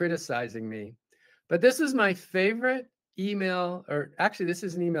 occasionally criticizing me. But this is my favorite email, or actually this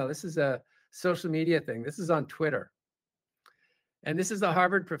is an email. This is a social media thing. This is on Twitter. And this is a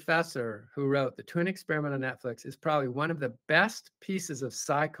Harvard professor who wrote, "The Twin Experiment on Netflix is probably one of the best pieces of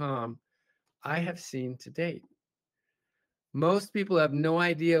sci-com I have seen to date. Most people have no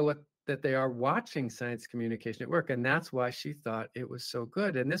idea that they are watching science communication at work." And that's why she thought it was so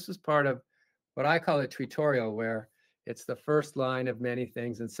good. And this was part of what I call a tutorial, where it's the first line of many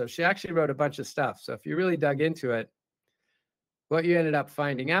things. And so she actually wrote a bunch of stuff. So if you really dug into it, what you ended up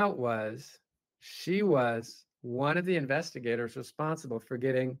finding out was she was one of the investigators responsible for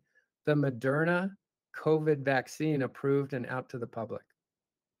getting the Moderna COVID vaccine approved and out to the public.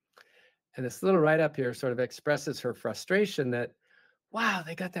 And this little write-up here sort of expresses her frustration that, wow,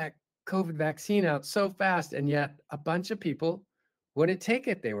 they got that COVID vaccine out so fast, and yet a bunch of people wouldn't take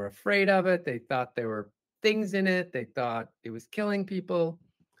it. They were afraid of it. They thought there were things in it. They thought it was killing people.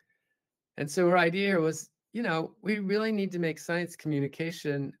 And so her idea was, we really need to make science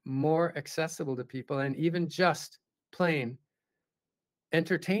communication more accessible to people and even just plain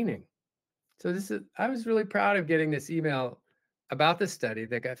entertaining. So I was really proud of getting this email about the study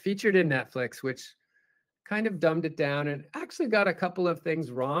that got featured in Netflix, which kind of dumbed it down and actually got a couple of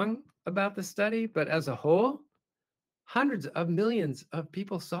things wrong about the study. But as a whole, hundreds of millions of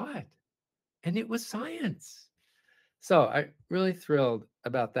people saw it, and it was science. So I'm really thrilled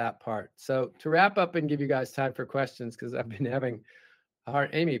about that part. So to wrap up and give you guys time for questions, because I've been having a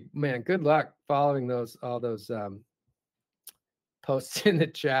hard, Amy, man, good luck following all those posts in the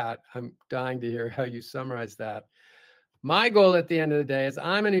chat. I'm dying to hear how you summarize that. My goal at the end of the day is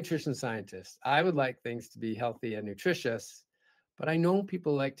I'm a nutrition scientist. I would like things to be healthy and nutritious, but I know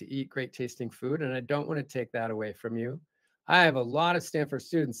people like to eat great tasting food, and I don't want to take that away from you. I have a lot of Stanford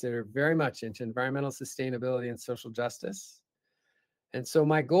students that are very much into environmental sustainability and social justice. And so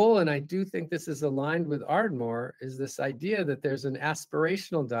my goal, and I do think this is aligned with Ardmore, is this idea that there's an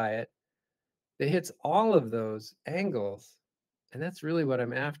aspirational diet that hits all of those angles. And that's really what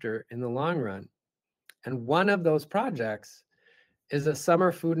I'm after in the long run. And one of those projects is a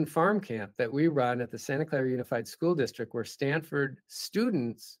summer food and farm camp that we run at the Santa Clara Unified School District, where Stanford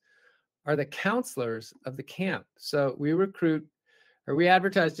students are the counselors of the camp. So we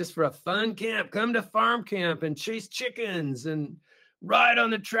advertise just for a fun camp. Come to farm camp and chase chickens and ride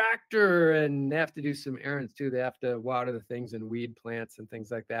on the tractor. And they have to do some errands too. They have to water the things and weed plants and things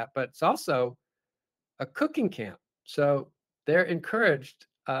like that. But it's also a cooking camp. So they're encouraged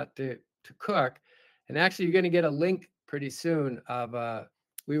to cook. And actually, you're going to get a link pretty soon of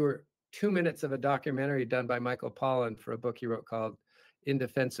we were 2 minutes of a documentary done by Michael Pollan for a book he wrote called In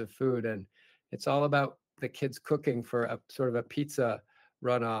Defense of Food. And it's all about the kids cooking for a sort of a pizza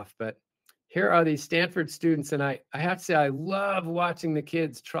runoff. But here are these Stanford students. And I have to say, I love watching the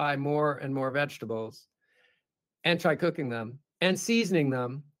kids try more and more vegetables and try cooking them and seasoning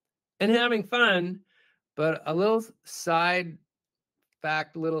them and having fun. But a little side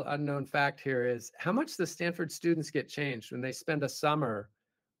fact, little unknown fact here is how much the Stanford students get changed when they spend a summer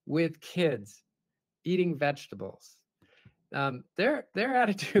with kids eating vegetables. Their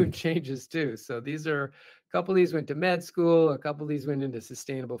attitude changes too. So a couple of these went to med school, a couple of these went into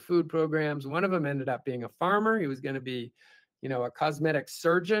sustainable food programs. One of them ended up being a farmer. He was going to be, a cosmetic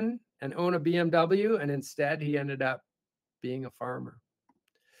surgeon and own a BMW, and instead he ended up being a farmer.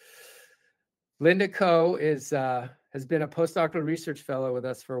 Linda Coe has been a postdoctoral research fellow with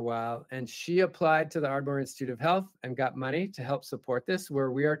us for a while, and she applied to the Ardmore Institute of Health and got money to help support this, where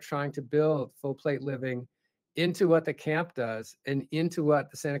we are trying to build Full Plate Living into what the camp does and into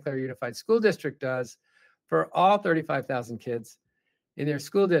what the Santa Clara Unified School District does for all 35,000 kids in their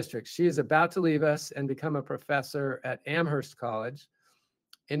school district. She is about to leave us and become a professor at Amherst College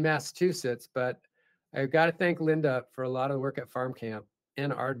in Massachusetts, but I've got to thank Linda for a lot of the work at Farm Camp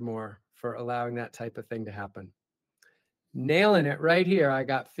and Ardmore for allowing that type of thing to happen. Nailing it right here. I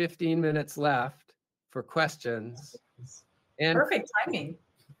got 15 minutes left for questions. And perfect timing.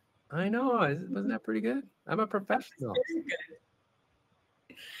 I know. Wasn't that pretty good? I'm a professional. Very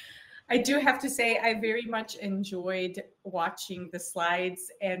good. I do have to say, I very much enjoyed watching the slides,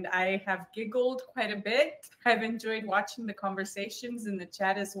 and I have giggled quite a bit. I've enjoyed watching the conversations in the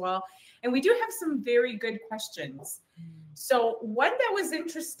chat as well. And we do have some very good questions. So one that was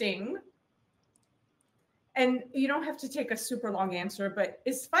interesting, and you don't have to take a super long answer, but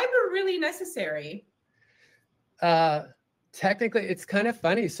is fiber really necessary? Technically, it's kind of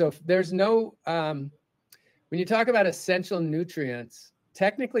funny. So there's no, when you talk about essential nutrients,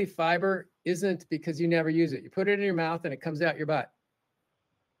 technically fiber isn't, because you never use it. You put it in your mouth and it comes out your butt.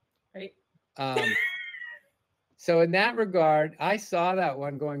 Right. So in that regard, I saw that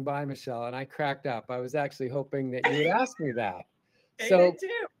one going by, Michelle, and I cracked up. I was actually hoping that you would ask me that. So,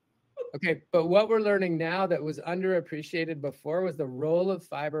 okay, but what we're learning now that was underappreciated before was the role of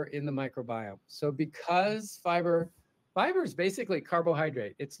fiber in the microbiome. So because fiber is basically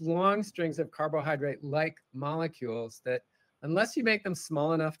carbohydrate. It's long strings of carbohydrate-like molecules that, unless you make them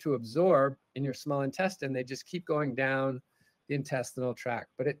small enough to absorb in your small intestine, they just keep going down the intestinal tract.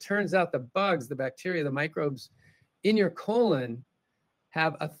 But it turns out the bugs, the bacteria, the microbes in your colon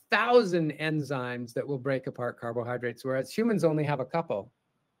have 1,000 enzymes that will break apart carbohydrates, whereas humans only have a couple.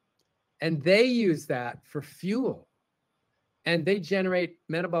 And they use that for fuel. And they generate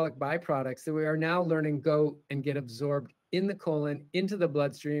metabolic byproducts that we are now learning go and get absorbed in the colon, into the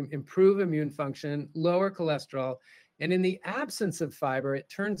bloodstream, improve immune function, lower cholesterol. And in the absence of fiber, it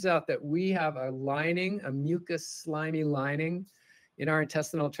turns out that we have a lining, a mucus, slimy lining in our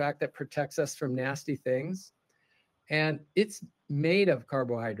intestinal tract that protects us from nasty things. And it's made of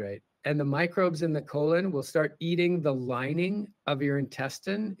carbohydrate. And the microbes in the colon will start eating the lining of your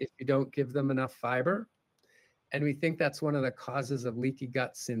intestine if you don't give them enough fiber. And we think that's one of the causes of leaky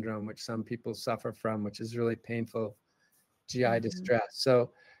gut syndrome, which some people suffer from, which is really painful GI distress.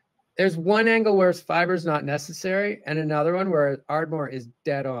 So there's one angle where fiber is not necessary, and another one where Ardmore is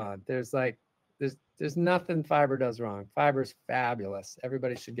dead on. There's nothing fiber does wrong. Fiber is fabulous.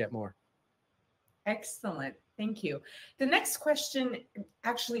 Everybody should get more. Excellent. Thank you. The next question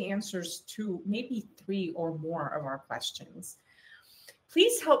actually answers 2, maybe 3 or more of our questions.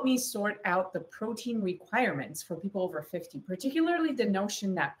 Please help me sort out the protein requirements for people over 50, particularly the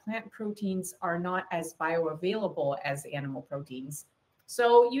notion that plant proteins are not as bioavailable as animal proteins.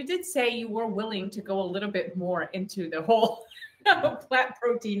 So you did say you were willing to go a little bit more into the whole plant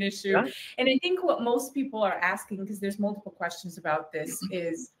protein issue. Yeah. And I think what most people are asking, because there's multiple questions about this,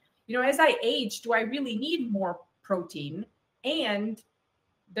 is, as I age, do I really need more protein? And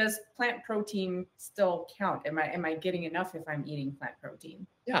does plant protein still count? Am I getting enough if I'm eating plant protein?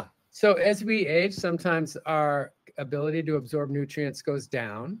 Yeah. So as we age, sometimes our ability to absorb nutrients goes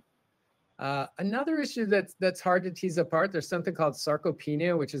down. Another issue that's hard to tease apart, there's something called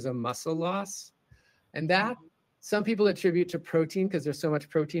sarcopenia, which is a muscle loss. And that some people attribute to protein because there's so much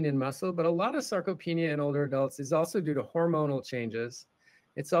protein in muscle, but a lot of sarcopenia in older adults is also due to hormonal changes.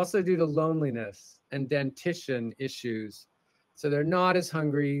 It's also due to loneliness and dentition issues. So they're not as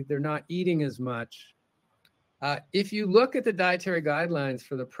hungry, they're not eating as much. If you look at the dietary guidelines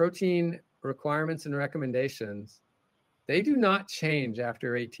for the protein requirements and recommendations, they do not change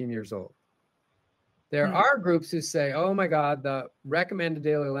after 18 years old. There are groups who say, oh my God, the recommended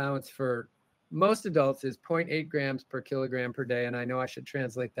daily allowance for most adults is 0.8 grams per kilogram per day. And I know I should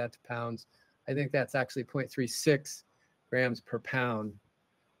translate that to pounds. I think that's actually 0.36 grams per pound.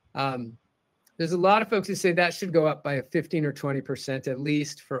 There's a lot of folks who say that should go up by 15 or 20% at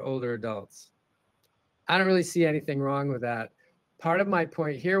least for older adults. I don't really see anything wrong with that. Part of my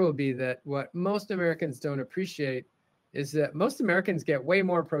point here will be that what most Americans don't appreciate is that most Americans get way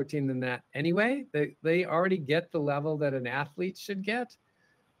more protein than that anyway. They already get the level that an athlete should get.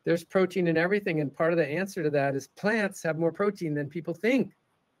 There's protein in everything. And part of the answer to that is plants have more protein than people think.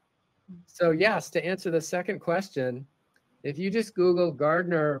 So yes, to answer the second question, if you just Google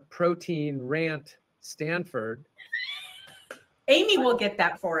Gardner protein rant Stanford. Amy will get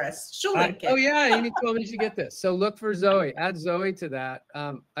that for us. She'll link it. Oh yeah, Amy told me to get this. So look for Zoe, add Zoe to that.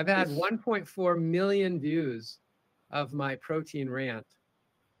 I've had 1.4 million views of my protein rant.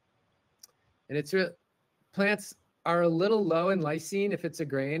 And it's plants are a little low in lysine if it's a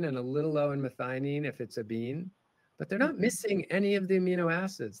grain and a little low in methionine if it's a bean, but they're not missing any of the amino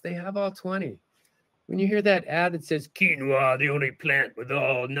acids. They have all 20. When you hear that ad that says quinoa, the only plant with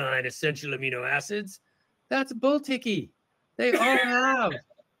all 9 essential amino acids, that's bullticky. They all have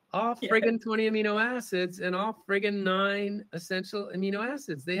all friggin' 20 amino acids and all friggin' 9 essential amino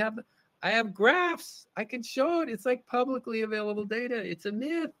acids. I have graphs. I can show it. It's like publicly available data. It's a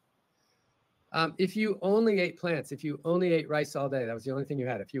myth. If you only ate plants, if you only ate rice all day, that was the only thing you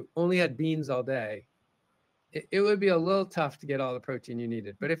had. If you only had beans all day, it would be a little tough to get all the protein you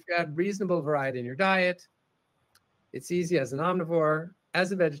needed. But if you had reasonable variety in your diet, it's easy as an omnivore,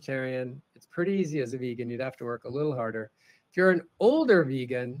 as a vegetarian. It's pretty easy as a vegan. You'd have to work a little harder. If you're an older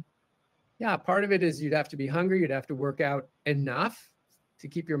vegan, yeah, part of it is you'd have to be hungry. You'd have to work out enough to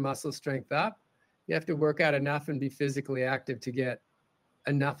keep your muscle strength up. You have to work out enough and be physically active to get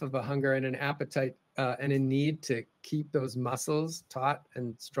enough of a hunger and an appetite and a need to keep those muscles taut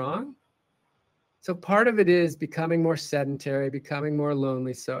and strong. So part of it is becoming more sedentary, becoming more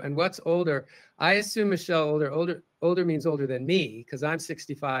lonely. So, and what's older? I assume, Michelle, older means older than me because I'm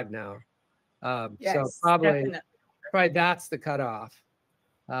 65 now. Yes, so probably definitely. That's the cutoff.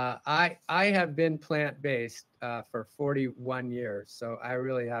 I have been plant-based for 41 years, so I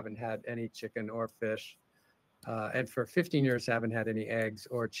really haven't had any chicken or fish. And for 15 years, haven't had any eggs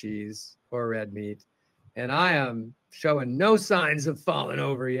or cheese or red meat. And I am showing no signs of falling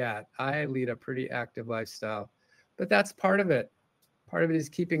over yet. I lead a pretty active lifestyle, but that's part of it. Part of it is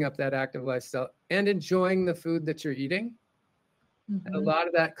keeping up that active lifestyle and enjoying the food that you're eating. And a lot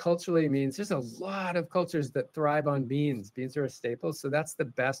of that culturally means there's a lot of cultures that thrive on beans. Beans are a staple. So that's the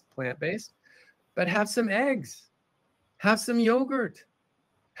best plant-based. But have some eggs, have some yogurt,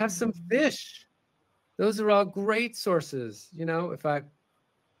 have some fish. Those are all great sources. You know, if I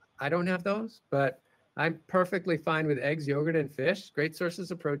don't have those, but I'm perfectly fine with eggs, yogurt, and fish. Great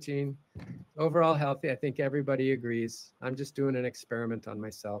sources of protein, overall healthy. I think everybody agrees. I'm just doing an experiment on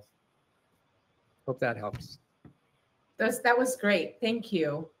myself. Hope that helps. That was great. Thank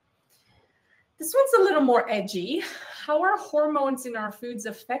you. This one's a little more edgy. How are hormones in our foods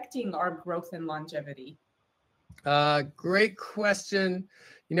affecting our growth and longevity? Great question.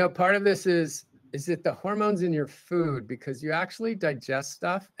 You know, part of this is it the hormones in your food, because you actually digest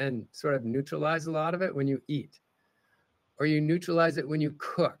stuff and sort of neutralize a lot of it when you eat, or you neutralize it when you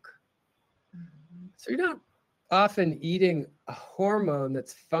cook. So you're not often eating a hormone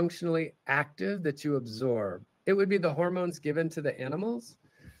that's functionally active that you absorb. It would be the hormones given to the animals.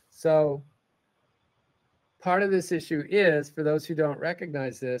 So part of this issue is, for those who don't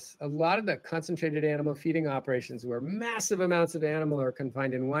recognize this, a lot of the concentrated animal feeding operations where massive amounts of animal are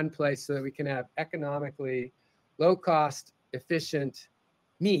confined in one place so that we can have economically low cost, efficient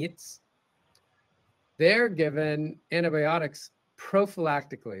meats, they're given antibiotics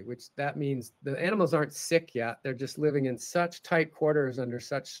prophylactically, which that means the animals aren't sick yet. They're just living in such tight quarters under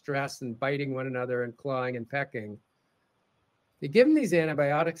such stress and biting one another and clawing and pecking. They give them these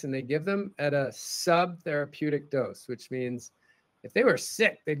antibiotics and they give them at a subtherapeutic dose, which means if they were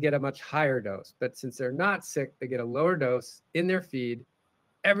sick, they'd get a much higher dose. But since they're not sick, they get a lower dose in their feed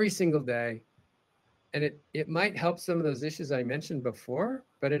every single day. And it might help some of those issues I mentioned before,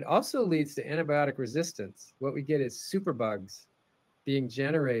 but it also leads to antibiotic resistance. What we get is superbugs being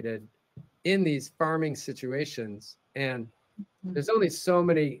generated in these farming situations. And there's only so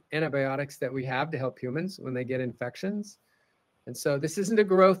many antibiotics that we have to help humans when they get infections. And so this isn't a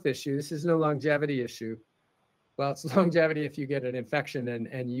growth issue. This isn't a longevity issue. Well, it's longevity if you get an infection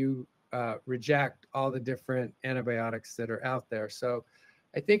and you reject all the different antibiotics that are out there. So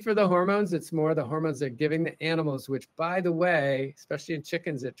I think for the hormones, it's more the hormones they're giving the animals, which, by the way, especially in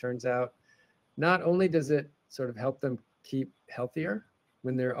chickens, it turns out, not only does it sort of help them keep healthier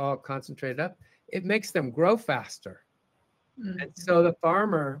when they're all concentrated up, it makes them grow faster. And so the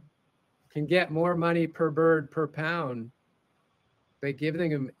farmer can get more money per bird per pound by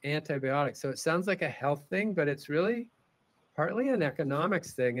giving them antibiotics. So it sounds like a health thing, but it's really partly an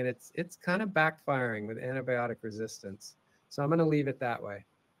economics thing, and it's kind of backfiring with antibiotic resistance. So I'm going to leave it that way.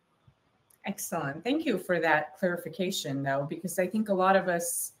 Excellent. Thank you for that clarification, though, because I think a lot of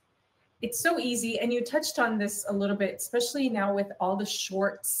us, it's so easy, and you touched on this a little bit, especially now with all the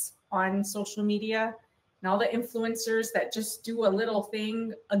shorts on social media and all the influencers that just do a little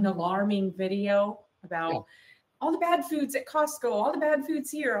thing, an alarming video about all the bad foods at Costco, all the bad foods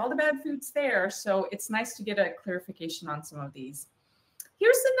here, all the bad foods there. So it's nice to get a clarification on some of these.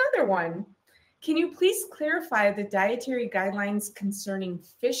 Here's another one. Can you please clarify the dietary guidelines concerning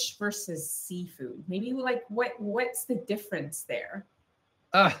fish versus seafood? Maybe like what's the difference there?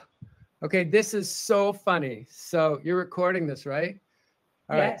 Okay, this is so funny. So you're recording this, right?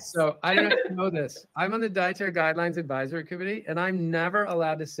 All right. Yes. So I don't know if you know this. I'm on the Dietary Guidelines Advisory Committee, and I'm never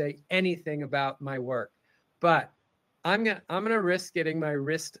allowed to say anything about my work. But I'm gonna risk getting my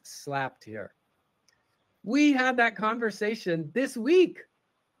wrist slapped here. We had that conversation this week,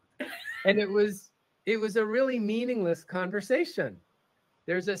 and it was a really meaningless conversation.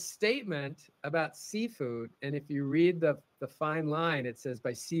 There's a statement about seafood, and if you read the fine line, it says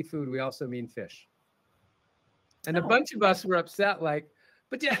by seafood we also mean fish. And a bunch of us were upset, like,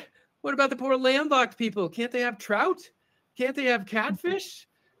 but yeah, what about the poor landlocked people? Can't they have trout? Can't they have catfish?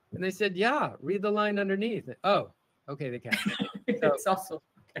 And they said, yeah, read the line underneath. Oh, okay, they can. It's also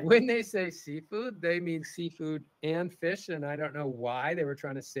when they say seafood, they mean seafood and fish. And I don't know why they were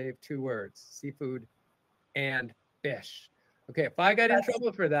trying to save two words, seafood and fish. Okay, if I got in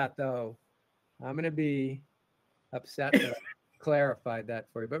trouble for that, though, I'm going to be upset that I clarified that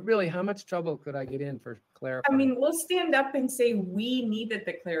for you. But really, how much trouble could I get in for clarifying? I mean, we'll stand up and say we needed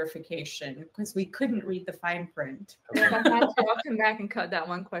the clarification because we couldn't read the fine print. If I had to, I'll come back and cut that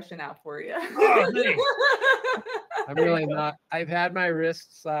one question out for you. Oh, thanks. I'm really not. I've had my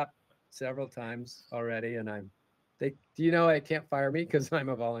wrist slapped several times already, and do you know I can't fire me because I'm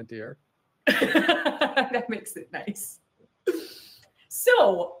a volunteer? That makes it nice.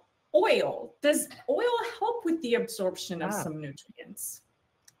 So, oil. Does oil help with the absorption of some nutrients?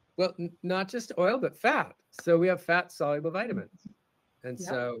 Well, not just oil, but fat. So we have fat-soluble vitamins. And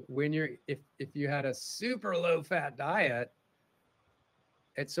so when if you had a super low-fat diet,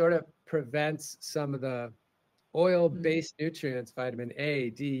 it sort of prevents some of the oil-based nutrients, vitamin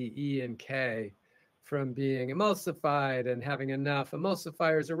A, D, E, and K, from being emulsified and having enough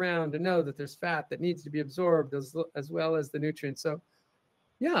emulsifiers around to know that there's fat that needs to be absorbed as well as the nutrients. So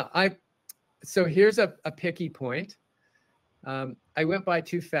yeah, so here's a picky point. I went by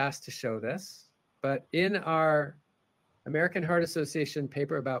too fast to show this, but in our American Heart Association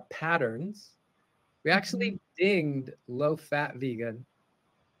paper about patterns, we actually dinged low-fat vegan,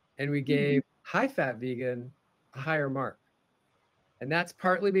 and we gave high-fat vegan a higher mark. And that's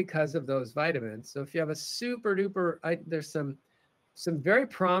partly because of those vitamins. So if you have a super duper, there's some very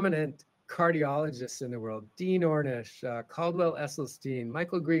prominent cardiologists in the world, Dean Ornish, Caldwell Esselstyn,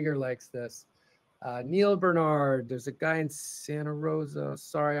 Michael Grieger likes this, Neil Bernard, there's a guy in Santa Rosa,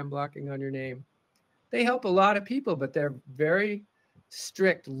 sorry, I'm blocking on your name. They help a lot of people, but they're very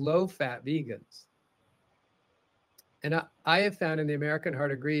strict low-fat vegans. And I have found, and the American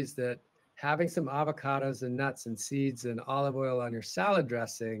Heart agrees, that having some avocados and nuts and seeds and olive oil on your salad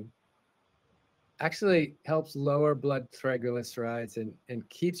dressing actually helps lower blood triglycerides and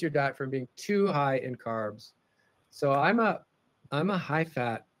keeps your diet from being too high in carbs. So I'm a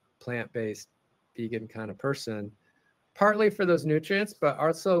high-fat, plant-based vegan kind of person, partly for those nutrients, but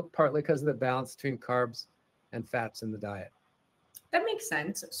also partly because of the balance between carbs and fats in the diet. That makes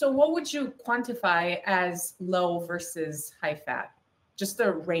sense. So what would you quantify as low versus high fat? Just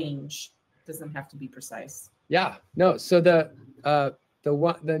the range. Doesn't have to be precise. Yeah, no. So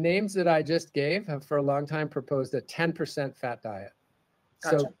the names that I just gave have for a long time proposed a 10% fat diet.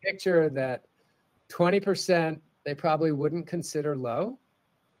 Gotcha. So picture that 20% they probably wouldn't consider low.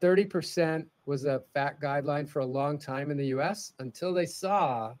 30% was a fat guideline for a long time in the US until they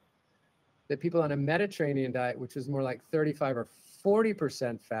saw that people on a Mediterranean diet, which was more like 35 or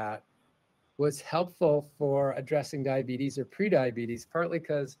 40% fat, was helpful for addressing diabetes or prediabetes, partly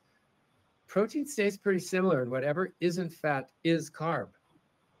because protein stays pretty similar, and whatever isn't fat is carb.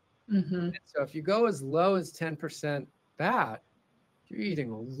 So if you go as low as 10% fat, you're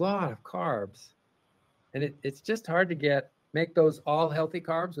eating a lot of carbs. And it's just hard to make those all healthy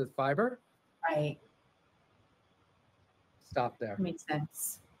carbs with fiber. Right. Stop there. Makes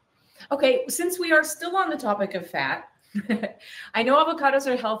sense. Okay, since we are still on the topic of fat, I know avocados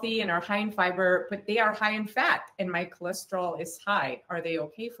are healthy and are high in fiber, but they are high in fat and my cholesterol is high. Are they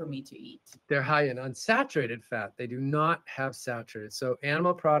okay for me to eat? They're high in unsaturated fat. They do not have saturated. So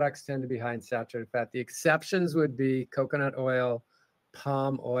animal products tend to be high in saturated fat. The exceptions would be coconut oil,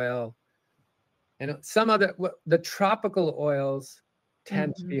 palm oil, and some other, the tropical oils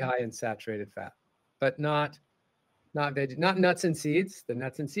tend to be high in saturated fat, but not nuts and seeds. The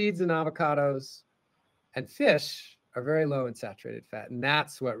nuts and seeds and avocados and fish are very low in saturated fat, and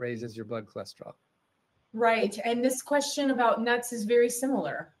that's what raises your blood cholesterol. Right. And this question about nuts is very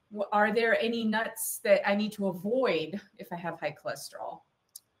similar. Are there any nuts that I need to avoid if I have high cholesterol?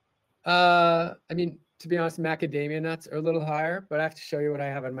 I mean, to be honest, macadamia nuts are a little higher, but I have to show you what I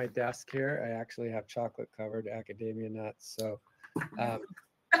have on my desk here. I actually have chocolate-covered macadamia nuts. So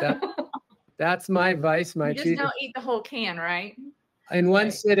that's my vice. You just don't eat the whole can, right? In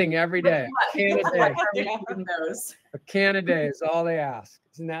one sitting every day. A can a day. A can a day is all they ask.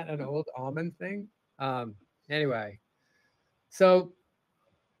 Isn't that an old almond thing? Anyway, so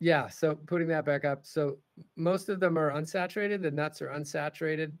yeah, so putting that back up. So most of them are unsaturated. The nuts are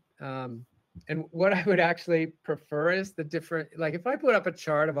unsaturated. And what I would actually prefer is the different, like if I put up a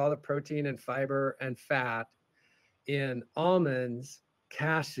chart of all the protein and fiber and fat in almonds,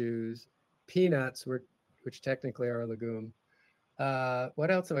 cashews, peanuts, which technically are a legume. What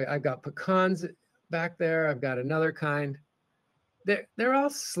else have I've got pecans back there. I've got another kind. They're all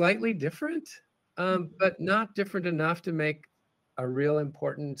slightly different, but not different enough to make a real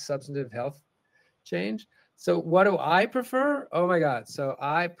important substantive health change. So what do I prefer? Oh my God. So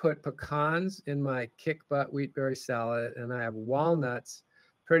I put pecans in my kick butt wheat berry salad, and I have walnuts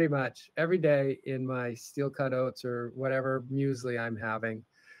pretty much every day in my steel cut oats or whatever muesli I'm having.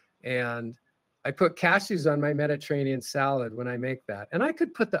 And I put cashews on my Mediterranean salad when I make that. And I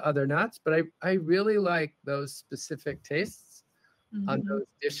could put the other nuts, but I really like those specific tastes on those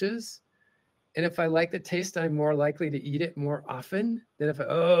dishes. And if I like the taste, I'm more likely to eat it more often than if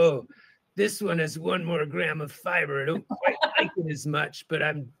this one has 1 more gram of fiber. I don't quite like it as much, but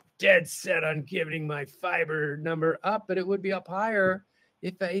I'm dead set on giving my fiber number up, but it would be up higher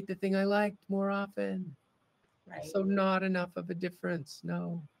if I ate the thing I liked more often. Right. So not enough of a difference.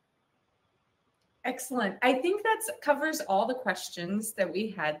 No. Excellent. I think that covers all the questions that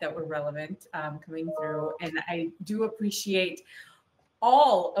we had that were relevant coming through. And I do appreciate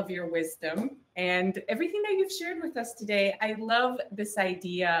all of your wisdom and everything that you've shared with us today. I love this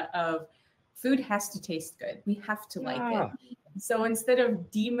idea of food has to taste good. We have to like it. Ah, So instead of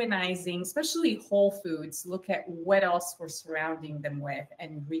demonizing, especially whole foods, look at what else we're surrounding them with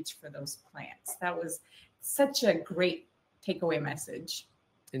and reach for those plants. That was such a great takeaway message.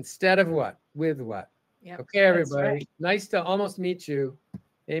 instead of what? With what? Yep. Okay, everybody. right. Nice to almost meet you.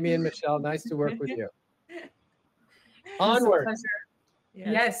 Amy and Michelle, nice to work with you. Onward.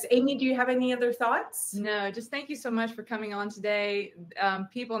 Yes. Amy, do you have any other thoughts? No, just thank you so much for coming on today.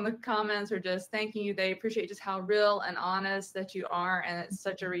 People in the comments are just thanking you. They appreciate just how real and honest that you are. And it's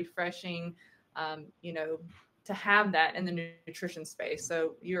such a refreshing, to have that in the nutrition space.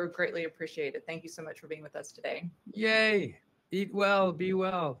 So you're greatly appreciated. Thank you so much for being with us today. Yay. Eat well, be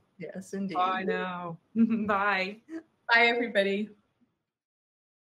well. Yes, indeed. Bye now. Bye. Bye, everybody.